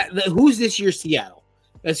 Who's this year's Seattle?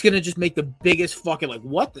 That's gonna just make the biggest fucking like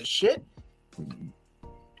what the shit.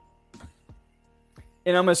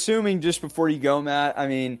 And I'm assuming just before you go, Matt. I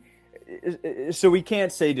mean, so we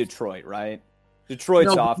can't say Detroit, right? Detroit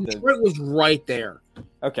was right there.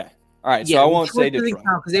 Okay, all right. So I won't say Detroit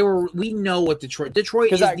because we know what Detroit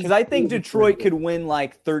because I think Detroit could win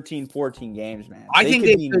like 13, 14 games, man. I think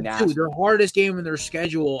they could too. Their hardest game in their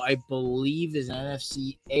schedule, I believe, is an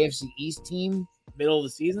AFC East team, middle of the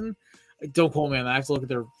season. Don't quote me on that. I have to look at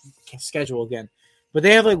their schedule again. But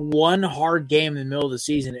they have like one hard game in the middle of the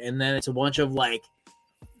season, and then it's a bunch of like,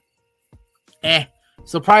 So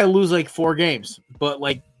they'll probably lose like 4 games. But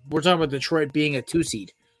like we're talking about Detroit being a 2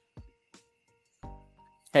 seed.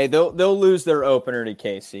 Hey, they'll lose their opener to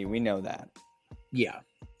KC. We know that. Yeah.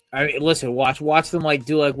 I mean, listen, watch them like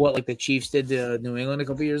do like what like the Chiefs did to New England a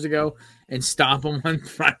couple years ago and stomp them on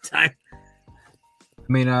prime time. I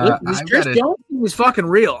mean, this Chris Jones was fucking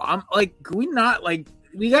real. I'm like, we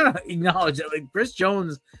gotta acknowledge that like Chris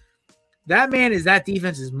Jones, that man is that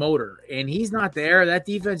defense's motor, and he's not there. That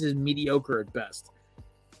defense is mediocre at best.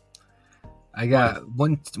 I got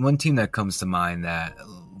one team that comes to mind that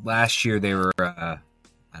last year they were.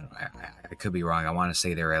 I could be wrong. I want to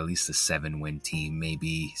say they were at least a 7-win team,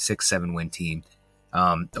 maybe 6-7 win team.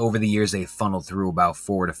 Over the years, they funneled through about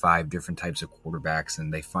 4 to 5 different types of quarterbacks,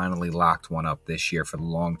 and they finally locked one up this year for the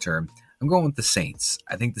long term. I'm going with the Saints.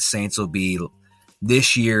 I think the Saints will be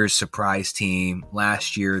this year's surprise team.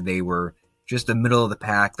 Last year, they were just the middle of the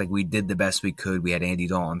pack. Like, we did the best we could. We had Andy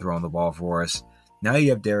Dalton throwing the ball for us. Now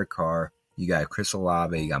you have Derek Carr. You got Chris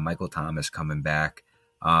Olave. You got Michael Thomas coming back.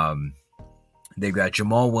 They've got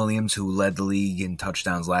Jamal Williams, who led the league in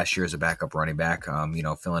touchdowns last year as a backup running back,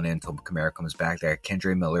 filling in until Kamara comes back. They got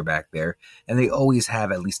Kendre Miller back there. And they always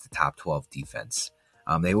have at least the top 12 defense.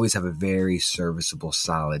 They always have a very serviceable,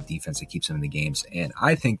 solid defense that keeps them in the games. And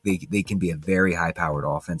I think they can be a very high-powered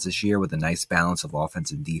offense this year with a nice balance of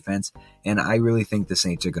offense and defense. And I really think the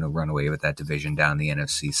Saints are going to run away with that division down the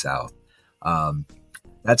NFC South.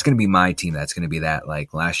 That's going to be my team. That's going to be that,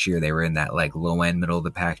 like, last year they were in that, like, low-end,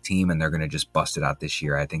 middle-of-the-pack team, and they're going to just bust it out this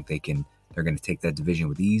year. I think they're going to take that division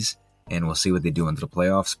with ease, and we'll see what they do into the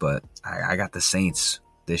playoffs. But I got the Saints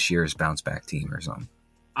this year's bounce-back team or something.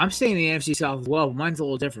 I'm staying in the NFC South as well, but mine's a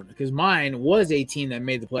little different because mine was a team that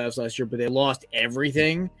made the playoffs last year, but they lost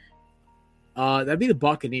everything. That'd be the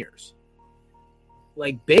Buccaneers.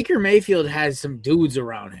 Like, Baker Mayfield has some dudes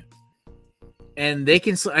around him. And they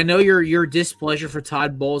can. I know your displeasure for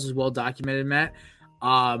Todd Bowles is well documented, Matt.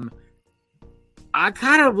 I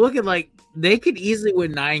kind of look at like they could easily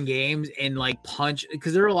win 9 games and like punch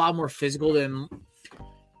because they're a lot more physical than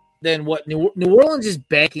what New Orleans is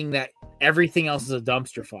banking that everything else is a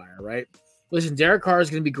dumpster fire, right? Listen, Derek Carr is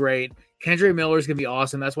going to be great. Kendre Miller is going to be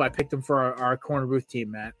awesome. That's why I picked him for our corner booth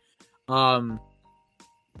team, Matt.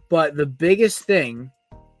 But the biggest thing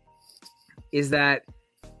is that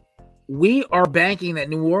we are banking that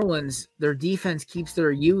New Orleans, their defense keeps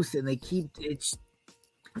their youth and they keep it's.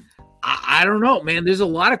 I don't know, man. There's a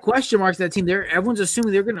lot of question marks that team there. Everyone's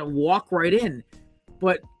assuming they're going to walk right in,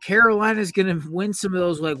 but Carolina's going to win some of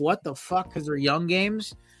those, like, what the fuck, because they're young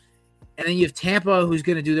games. And then you have Tampa who's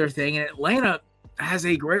going to do their thing. And Atlanta has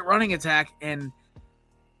a great running attack. And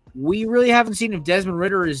we really haven't seen if Desmond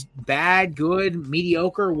Ridder is bad, good,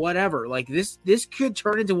 mediocre, whatever. Like, this could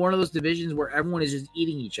turn into one of those divisions where everyone is just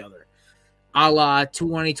eating each other. A la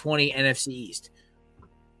 2020 NFC East.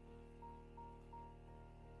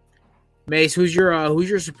 Mace, who's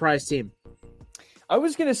your surprise team? I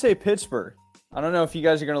was gonna say Pittsburgh. I don't know if you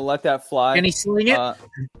guys are gonna let that fly. Can he sling it?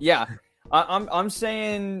 Yeah, I'm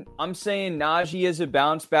saying Najee is a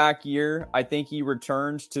bounce back year. I think he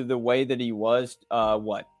returns to the way that he was.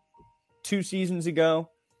 2 seasons ago?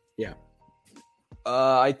 Yeah.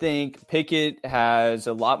 I think Pickett has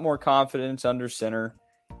a lot more confidence under center,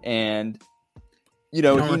 and he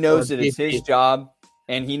knows that it's his job,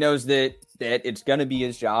 and he knows that it's going to be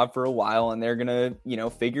his job for a while, and they're going to,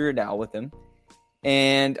 figure it out with him.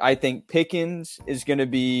 And I think Pickens is going to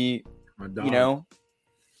be,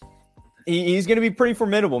 he's going to be pretty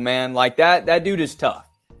formidable, man. Like that dude is tough.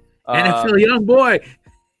 NFL young boy.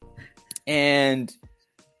 And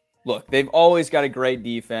look, they've always got a great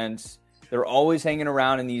defense. They're always hanging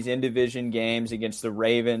around in these in-division games against the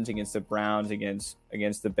Ravens, against the Browns, against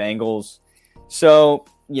the Bengals. So,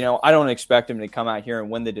 I don't expect them to come out here and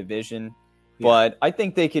win the division, but I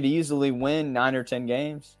think they could easily win 9 or 10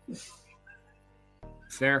 games.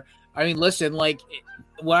 Fair. I mean, listen, like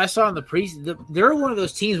what I saw in the preseason, they're one of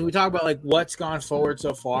those teams when we talk about like what's gone forward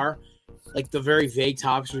so far, like the very vague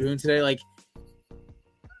topics we're doing today. Like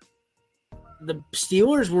the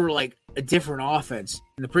Steelers were like a different offense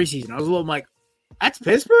in the preseason. I was a little like, that's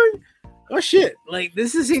Pittsburgh? Oh shit! Like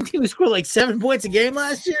this is the same team who scored like 7 points a game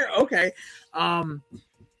last year. Okay, I'm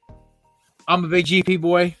a big GP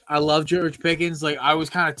boy. I love George Pickens. Like I was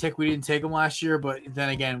kind of ticked we didn't take him last year, but then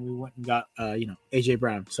again we went and got AJ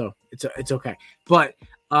Brown, so it's okay. But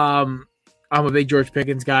I'm a big George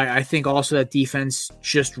Pickens guy. I think also that defense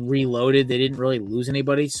just reloaded. They didn't really lose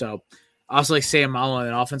anybody, so I also like Sam Allen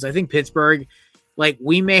on offense. I think Pittsburgh. Like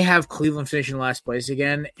we may have Cleveland finishing last place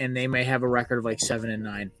again, and they may have a record of like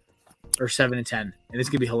 7-9 or 7-10, and it's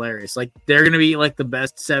gonna be hilarious. Like they're gonna be like the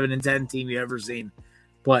best 7-10 team you ever seen,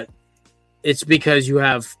 but it's because you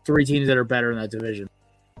have 3 teams that are better in that division.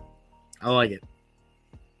 I like it.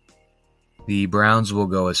 The Browns will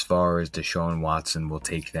go as far as Deshaun Watson will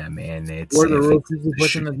take them, and it's or the roaches you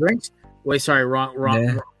put in the drinks. Wait, sorry, wrong.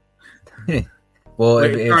 Yeah. Well,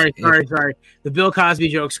 Wait, sorry. The Bill Cosby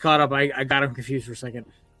joke's caught up. I got him confused for a second.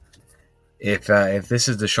 If this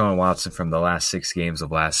is Deshaun Watson from the last 6 games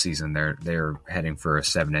of last season, they're heading for a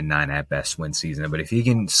 7-9 at best win season. But if he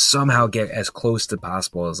can somehow get as close to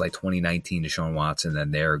possible as like 2019 Deshaun Watson,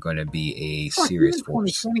 then they're going to be a serious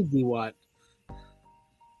force. 2020 D-Watt.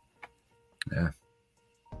 Yeah.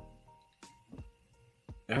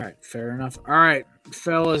 All right, fair enough. All right,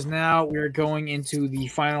 fellas, now we're going into the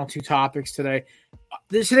final 2 topics today.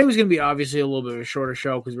 Today was going to be obviously a little bit of a shorter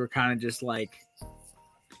show because we're kind of just like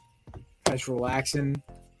relaxing.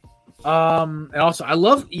 And also,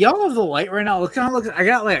 y'all love the light right now. I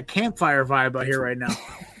got like a campfire vibe out here right now.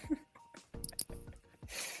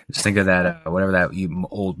 Just think of that, whatever that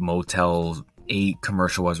old Motel 8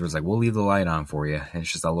 commercial was, where it's like, we'll leave the light on for you. And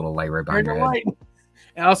it's just a little light right behind your head.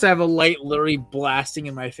 I also have a light literally blasting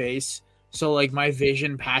in my face. So, like, my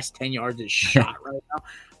vision past 10 yards is shot right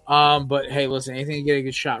now. But, hey, listen, anything to get a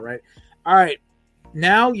good shot, right? All right.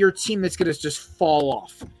 Now your team that's going to just fall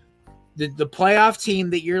off. The playoff team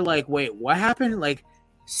that you're like, wait, what happened? Like,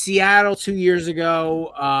 Seattle 2 years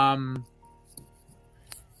ago. Not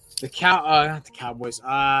the Cowboys.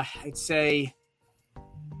 I'd say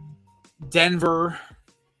Denver.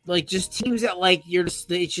 Like, just teams that, like,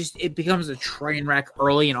 it becomes a train wreck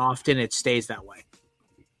early and often it stays that way.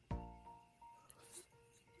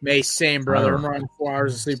 Same, brother. I'm running 4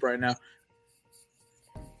 hours of sleep right now.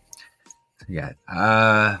 Yeah.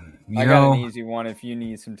 I got an easy one if you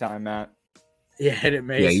need some time, Matt. Yeah, hit it,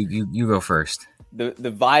 Mace. Yeah, you go first. The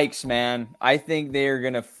Vikes, man. I think they're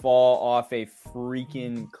going to fall off a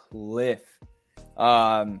freaking cliff.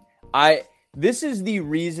 This is the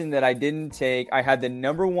reason that I didn't take. I had the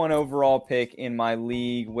number 1 overall pick in my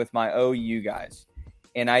league with my OU guys,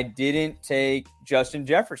 and I didn't take Justin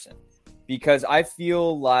Jefferson because I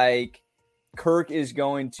feel like Kirk is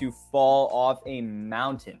going to fall off a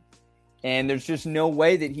mountain, and there's just no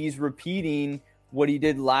way that he's repeating what he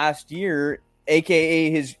did last year,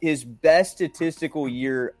 aka his best statistical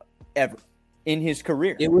year ever in his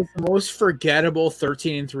career. It was the most forgettable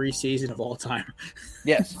 13-3 season of all time.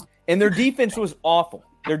 Yes. And their defense was awful.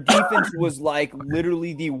 Their defense was like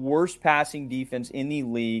literally the worst passing defense in the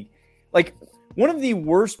league. Like one of the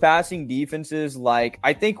worst passing defenses like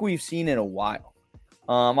I think we've seen in a while.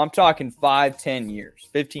 I'm talking 5, 10 years,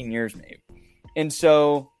 15 years maybe. And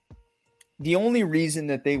so the only reason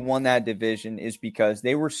that they won that division is because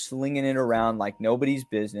they were slinging it around like nobody's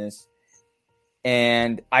business.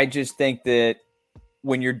 And I just think that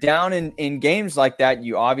when you're down in games like that,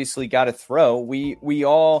 you obviously got to throw. We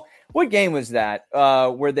all – what game was that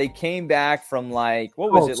where they came back from like –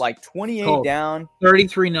 what was it, like 28 down?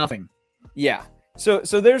 33-0. Yeah. So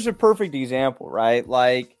there's a perfect example, right?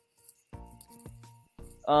 Like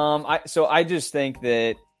I just think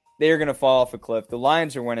that they're going to fall off a cliff. The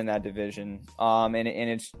Lions are winning that division. And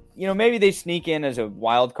it's – maybe they sneak in as a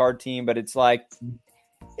wild card team, but it's like –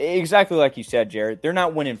 exactly like you said, Jared. They're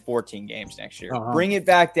not winning 14 games next year. Bring it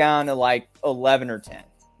back down to like 11 or 10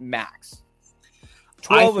 max.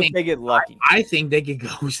 12 if they get lucky. I think they could go.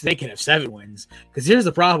 They can have 7 wins. Because here's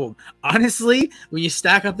the problem. Honestly, when you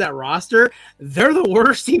stack up that roster, they're the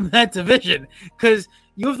worst team in that division. Because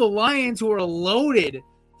you have the Lions who are loaded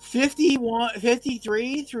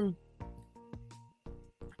 53 through.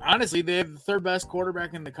 Honestly, they have the 3rd best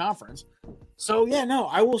quarterback in the conference. So yeah, no,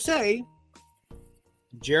 I will say.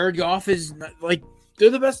 Jared Goff is like they're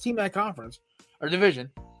the best team in that conference or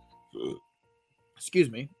division.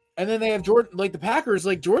 Excuse me. And then they have Jordan, like the Packers,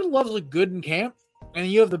 like Jordan Love's look good in camp. And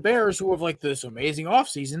you have the Bears who have like this amazing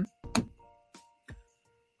offseason.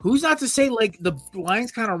 Who's not to say like the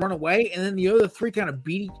Lions kind of run away and then the other 3 kind of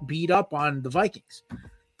beat up on the Vikings.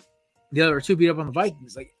 The other 2 beat up on the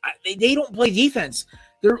Vikings. Like they don't play defense.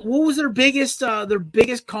 What was their biggest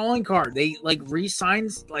calling card? They like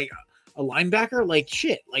re-signed like a linebacker, like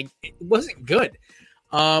shit, like it wasn't good.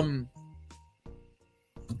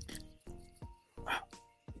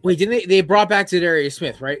 Wait, didn't they brought back Zadarius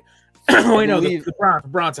Smith, right? Wait, no, the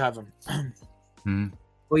Browns have him.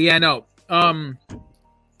 Well, yeah, no.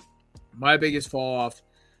 My biggest fall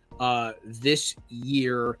off this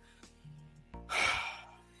year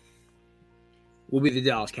will be the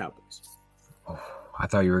Dallas Cowboys. Oh, I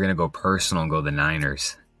thought you were gonna go personal and go the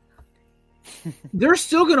Niners. They're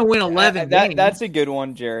still going to win 11 games. That's a good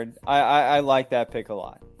one, Jared. I like that pick a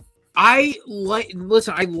lot. I like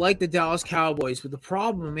the Dallas Cowboys, but the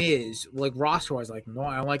problem is, like, roster-wise, like, no,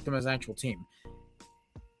 I don't like them as an actual team.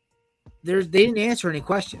 They didn't answer any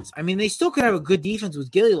questions. I mean, they still could have a good defense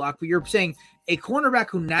with Gilly Lock, but you're saying a cornerback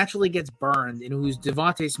who naturally gets burned and who's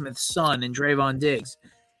Devontae Smith's son and Trayvon Diggs,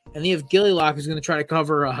 and you have Gilly Lock who's going to try to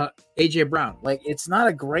cover A.J. Brown. Like, it's not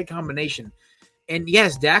a great combination. And,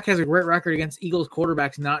 yes, Dak has a great record against Eagles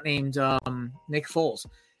quarterbacks not named Nick Foles.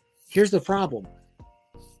 Here's the problem.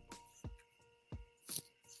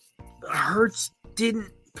 Hurts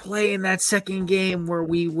didn't play in that second game where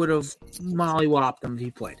we would have mollywopped him if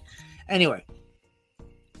he played. Anyway,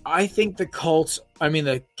 I think the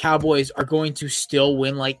Cowboys are going to still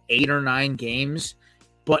win like 8 or 9 games,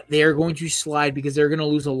 but they're going to slide because they're going to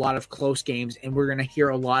lose a lot of close games, and we're going to hear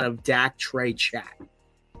a lot of Dak Trey chat.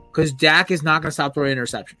 Because Dak is not going to stop throwing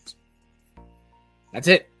interceptions. That's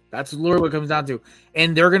it. That's literally what it comes down to.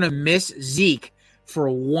 And they're going to miss Zeke for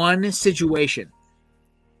one situation.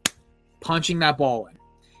 Punching that ball in.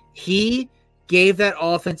 He gave that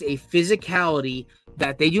offense a physicality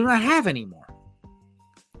that they do not have anymore.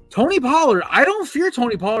 Tony Pollard, I don't fear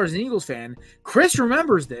Tony Pollard as an Eagles fan. Chris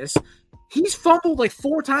remembers this. He's fumbled like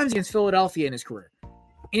 4 times against Philadelphia in his career.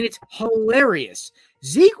 And it's hilarious.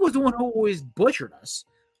 Zeke was the one who always butchered us.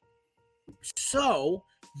 So,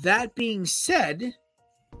 that being said,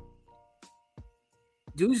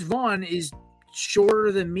 Deuce Vaughn is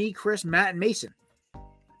shorter than me, Chris, Matt, and Mason.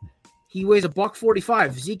 He weighs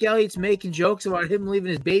 $145. Zeke Elliott's making jokes about him leaving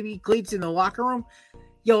his baby cleats in the locker room.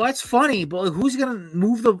 Yo, that's funny, but like, who's gonna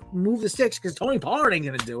move the sticks? Because Tony Pollard ain't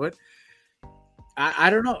gonna do it. I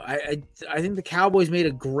don't know. I think the Cowboys made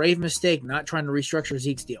a grave mistake not trying to restructure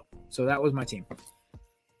Zeke's deal. So that was my team.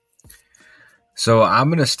 So I'm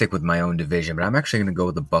going to stick with my own division, but I'm actually going to go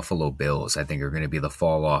with the Buffalo Bills. I think are going to be the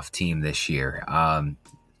fall-off team this year.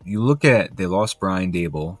 You look at, they lost Brian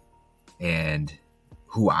Daboll, and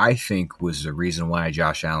who I think was the reason why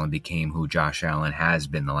Josh Allen became who Josh Allen has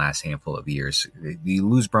been the last handful of years. You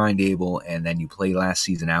lose Brian Daboll, and then you play last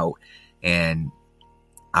season out, and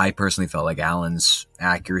I personally felt like Allen's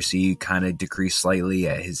accuracy kind of decreased slightly.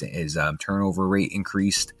 His turnover rate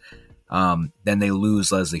increased. Then they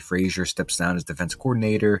lose Leslie Frazier, steps down as defensive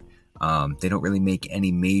coordinator. They don't really make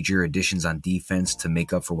any major additions on defense to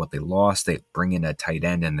make up for what they lost. They bring in a tight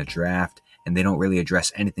end in the draft, and they don't really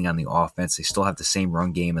address anything on the offense. They still have the same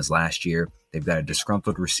run game as last year. They've got a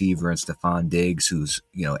disgruntled receiver in Stephon Diggs, who's,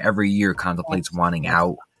 every year contemplates wanting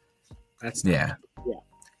out. Yeah.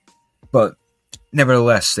 But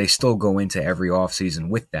nevertheless, they still go into every offseason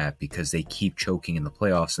with that because they keep choking in the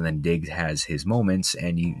playoffs, and then Diggs has his moments,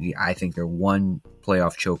 and I think they're one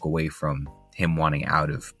playoff choke away from him wanting out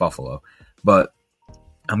of Buffalo. But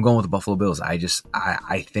I'm going with the Buffalo Bills.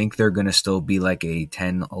 I think they're going to still be like a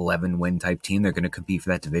 10-11 win type team. They're going to compete for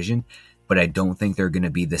that division, but I don't think they're going to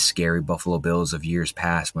be the scary Buffalo Bills of years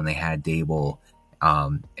past when they had Daboll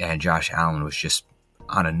and Josh Allen was just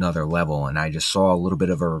on another level. And I just saw a little bit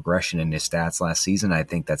of a regression in his stats last season. I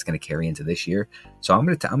think that's going to carry into this year. So I'm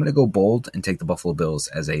going to go bold and take the Buffalo Bills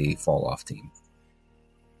as a fall-off team.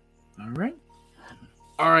 All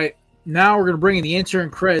right. Now we're going to bring in the intern,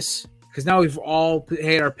 Chris, because now we've all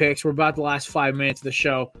hit our picks. We're about the last 5 minutes of the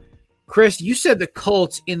show. Chris, you said the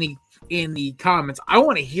Colts in the comments. I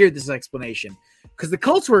want to hear this explanation because the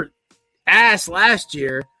Colts were ass last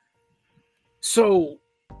year. So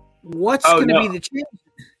what's going to be the change?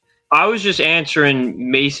 I was just answering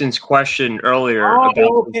Mason's question earlier. Okay.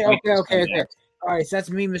 All right, so that's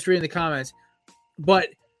me misreading the comments. But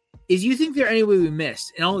you think there any way we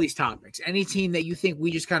missed in all these topics? Any team that you think we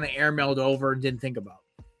just kind of airmailed over and didn't think about?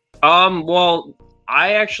 Well,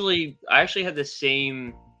 I actually had the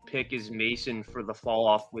same pick as Mason for the fall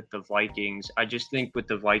off with the Vikings. I just think with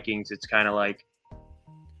the Vikings, it's kind of like,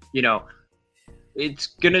 it's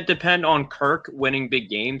going to depend on Kirk winning big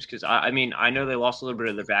games because, I know they lost a little bit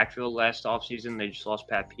of the backfield last offseason. They just lost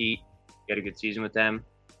Pat Pete. He had a good season with them.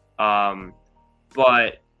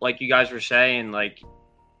 But like you guys were saying, like,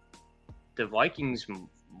 the Vikings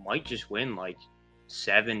might just win like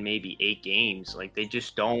 7, maybe 8 games. Like they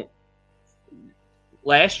just don't.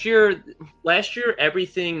 Last year,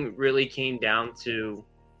 everything really came down to,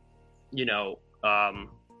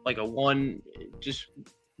 like a one, just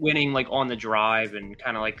winning like on the drive and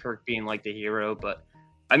kind of like Kirk being like the hero. But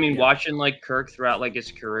watching like Kirk throughout like his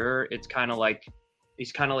career, it's kind of like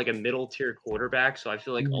he's kind of like a middle tier quarterback. So I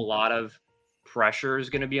feel like a lot of pressure is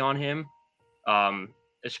going to be on him.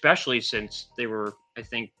 Especially since they were, I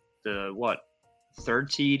think, the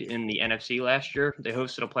 3rd seed in the NFC last year. They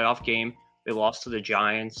hosted a playoff game. They lost to the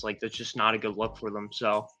Giants. Like, that's just not a good look for them.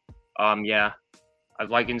 So,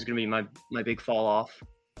 Vikings going to be my big fall off.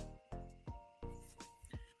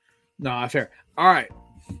 No, fair. All right.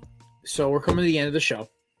 So we're coming to the end of the show.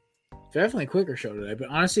 Definitely a quicker show today, but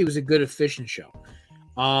honestly, it was a good, efficient show.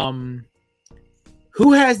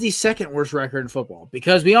 Who has the second worst record in football?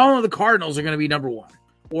 Because we all know the Cardinals are going to be number one,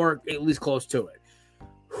 or at least close to it.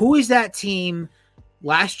 Who is that team?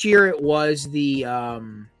 Last year, it was the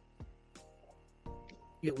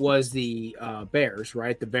Bears,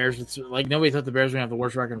 right? The Bears, like nobody thought the Bears were going to have the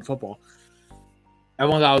worst record in football.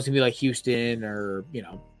 Everyone thought it was going to be like Houston or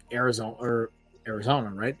Arizona,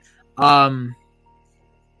 right?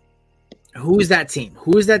 Who is that team?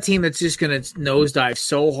 Who is that team that's just going to nosedive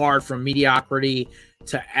so hard from mediocrity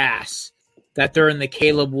to ass that they're in the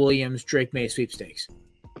Caleb Williams, Drake May sweepstakes?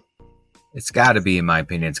 It's got to be, in my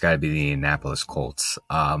opinion, it's got to be the Indianapolis Colts.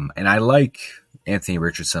 And I like Anthony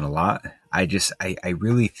Richardson a lot. I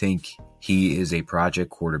really think he is a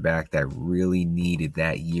project quarterback that really needed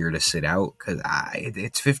that year to sit out because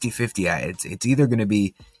it's 50-50. It's either going to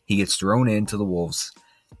be he gets thrown into the Wolves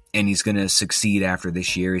and he's going to succeed after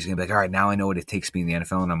this year. He's going to be like, all right, now I know what it takes to be in the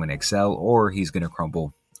NFL and I'm going to excel, or he's going to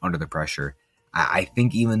crumble under the pressure. I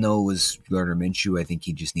think even though it was Gardner Minshew, I think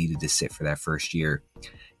he just needed to sit for that first year.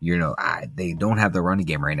 They don't have the running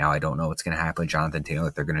game right now. I don't know what's going to happen with Jonathan Taylor,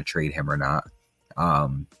 if they're going to trade him or not.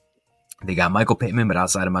 They got Michael Pittman, but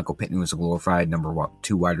outside of Michael Pittman, who's a glorified number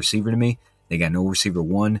 2 wide receiver to me. They got no receiver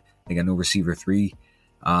 1. They got no receiver 3.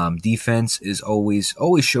 Defense is always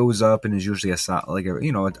shows up and is usually a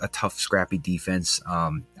tough, scrappy defense.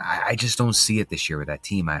 I just don't see it this year with that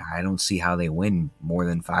team. I don't see how they win more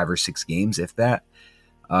than 5 or 6 games, if that.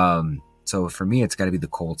 So for me, it's got to be the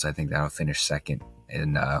Colts. I think that'll finish second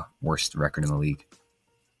in worst record in the league.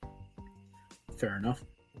 Fair enough.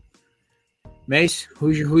 Mace,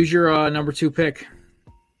 who's your number 2 pick?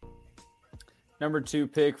 Number 2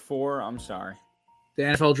 pick for, I'm sorry. The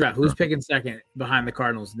NFL draft. Who's picking second behind the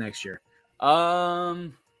Cardinals next year?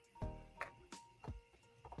 Remember,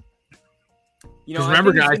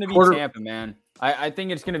 guys, it's going to be Tampa, man. I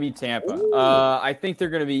think it's going to be Tampa. I think they're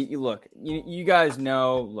going to be. Look, you guys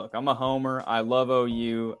know. Look, I'm a homer. I love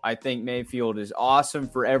OU. I think Mayfield is awesome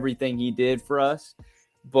for everything he did for us,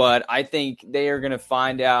 but I think they are going to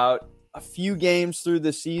find out a few games through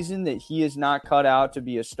the season that he is not cut out to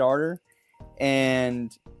be a starter,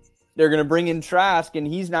 and they're going to bring in Trask, and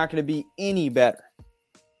he's not going to be any better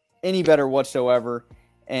whatsoever.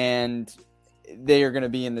 And they are going to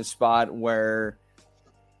be in the spot where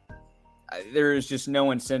there is just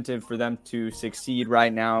no incentive for them to succeed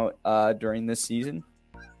right now during this season.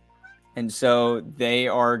 And so they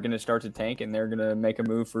are going to start to tank, and they're going to make a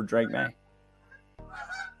move for Drake May.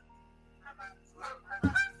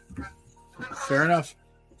 Fair enough.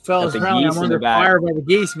 Fellas, apparently I'm under fire by the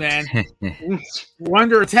geese, man. We're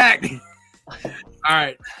under attack. All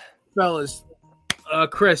right, fellas.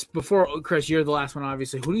 Chris, you're the last one,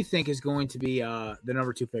 obviously. Who do you think is going to be the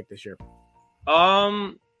number 2 pick this year?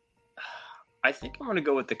 I think I'm going to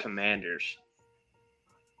go with the Commanders.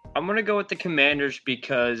 I'm going to go with the Commanders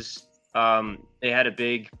because they had a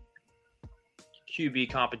big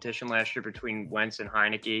QB competition last year between Wentz and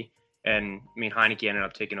Heineke. And, Heineke ended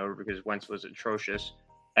up taking over because Wentz was atrocious.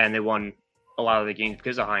 And they won a lot of the games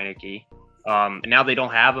because of Heineke. And now they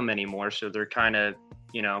don't have him anymore, so they're kind of,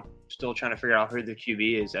 still trying to figure out who the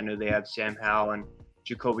QB is. I know they have Sam Howell and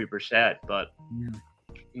Jacoby Brissett, but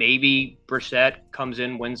maybe Brissett comes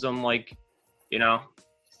in, wins them 3-4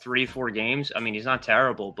 games. He's not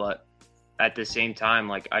terrible, but at the same time,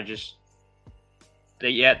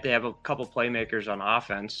 they have a couple playmakers on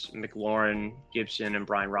offense, McLaurin, Gibson, and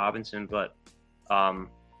Brian Robinson, but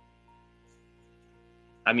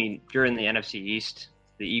you're in the NFC East.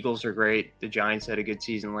 The Eagles are great. The Giants had a good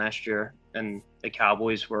season last year, and the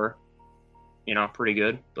Cowboys were, pretty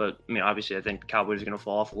good. But, obviously, I think the Cowboys are going to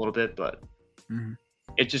fall off a little bit, but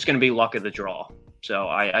it's just going to be luck of the draw. So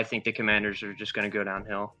I think the Commanders are just going to go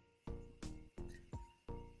downhill.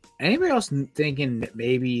 Anybody else thinking that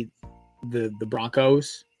maybe the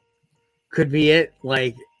Broncos could be it?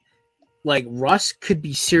 Like Russ could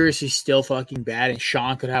be seriously still fucking bad, and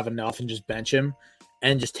Sean could have enough and just bench him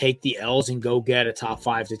and just take the L's and go get a top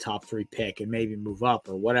 5 to top 3 pick and maybe move up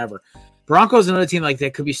or whatever. Broncos another team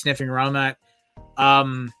that could be sniffing around that.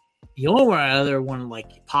 The only other one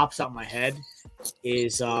pops out in my head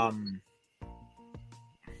is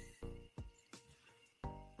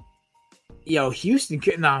Houston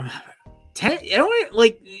could Matt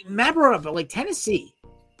brought up, but Tennessee.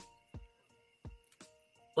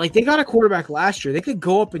 They got a quarterback last year. They could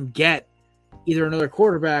go up and get either another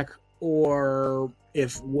quarterback, or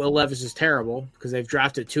if Will Levis is terrible because they've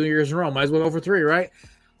drafted 2 years in a row, might as well go for 3, right?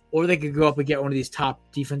 Or they could go up and get one of these top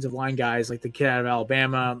defensive line guys like the kid out of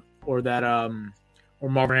Alabama, or that or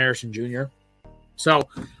Marvin Harrison Jr. So,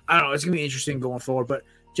 I don't know. It's going to be interesting going forward. But,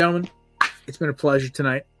 gentlemen, it's been a pleasure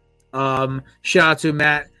tonight. Shout out to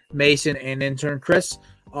Matt, Mason, and intern Chris.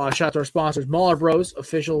 Shout out to our sponsors, Mahler Bros,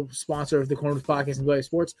 official sponsor of the Corner Booth Podcast and Belly Up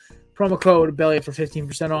Sports. Promo code BELLYUP for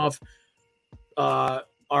 15% off.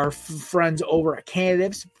 Our friends over at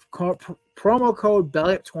Candidates, promo code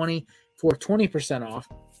BELLYUP20 for 20% off.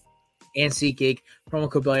 And SeatGeek, promo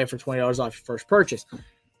code BELLYUP for $20 off your first purchase.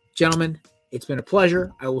 Gentlemen, it's been a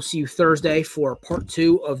pleasure. I will see you Thursday for part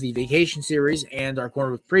 2 of the vacation series and our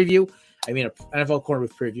Corner Booth preview. I mean, NFL Corner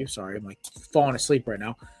Booth preview. Sorry, I'm like falling asleep right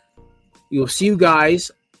now. We will see you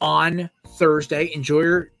guys on Thursday. Enjoy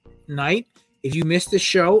your night. If you missed the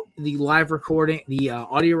show, the live recording, the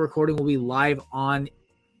audio recording will be live on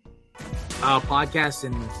podcasts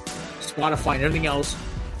and Spotify and everything else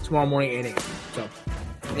tomorrow morning, 8 a.m. So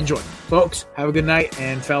enjoy. Folks, have a good night.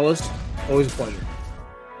 And fellas, always a pleasure.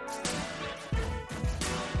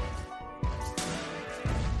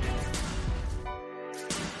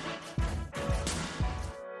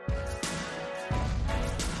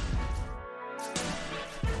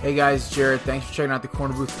 Hey guys, Jared. Thanks for checking out the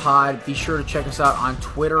Corner Booth Pod. Be sure to check us out on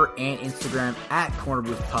Twitter and Instagram at Corner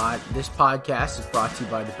Booth Pod. This podcast is brought to you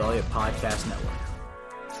by the Belly Up Podcast Network.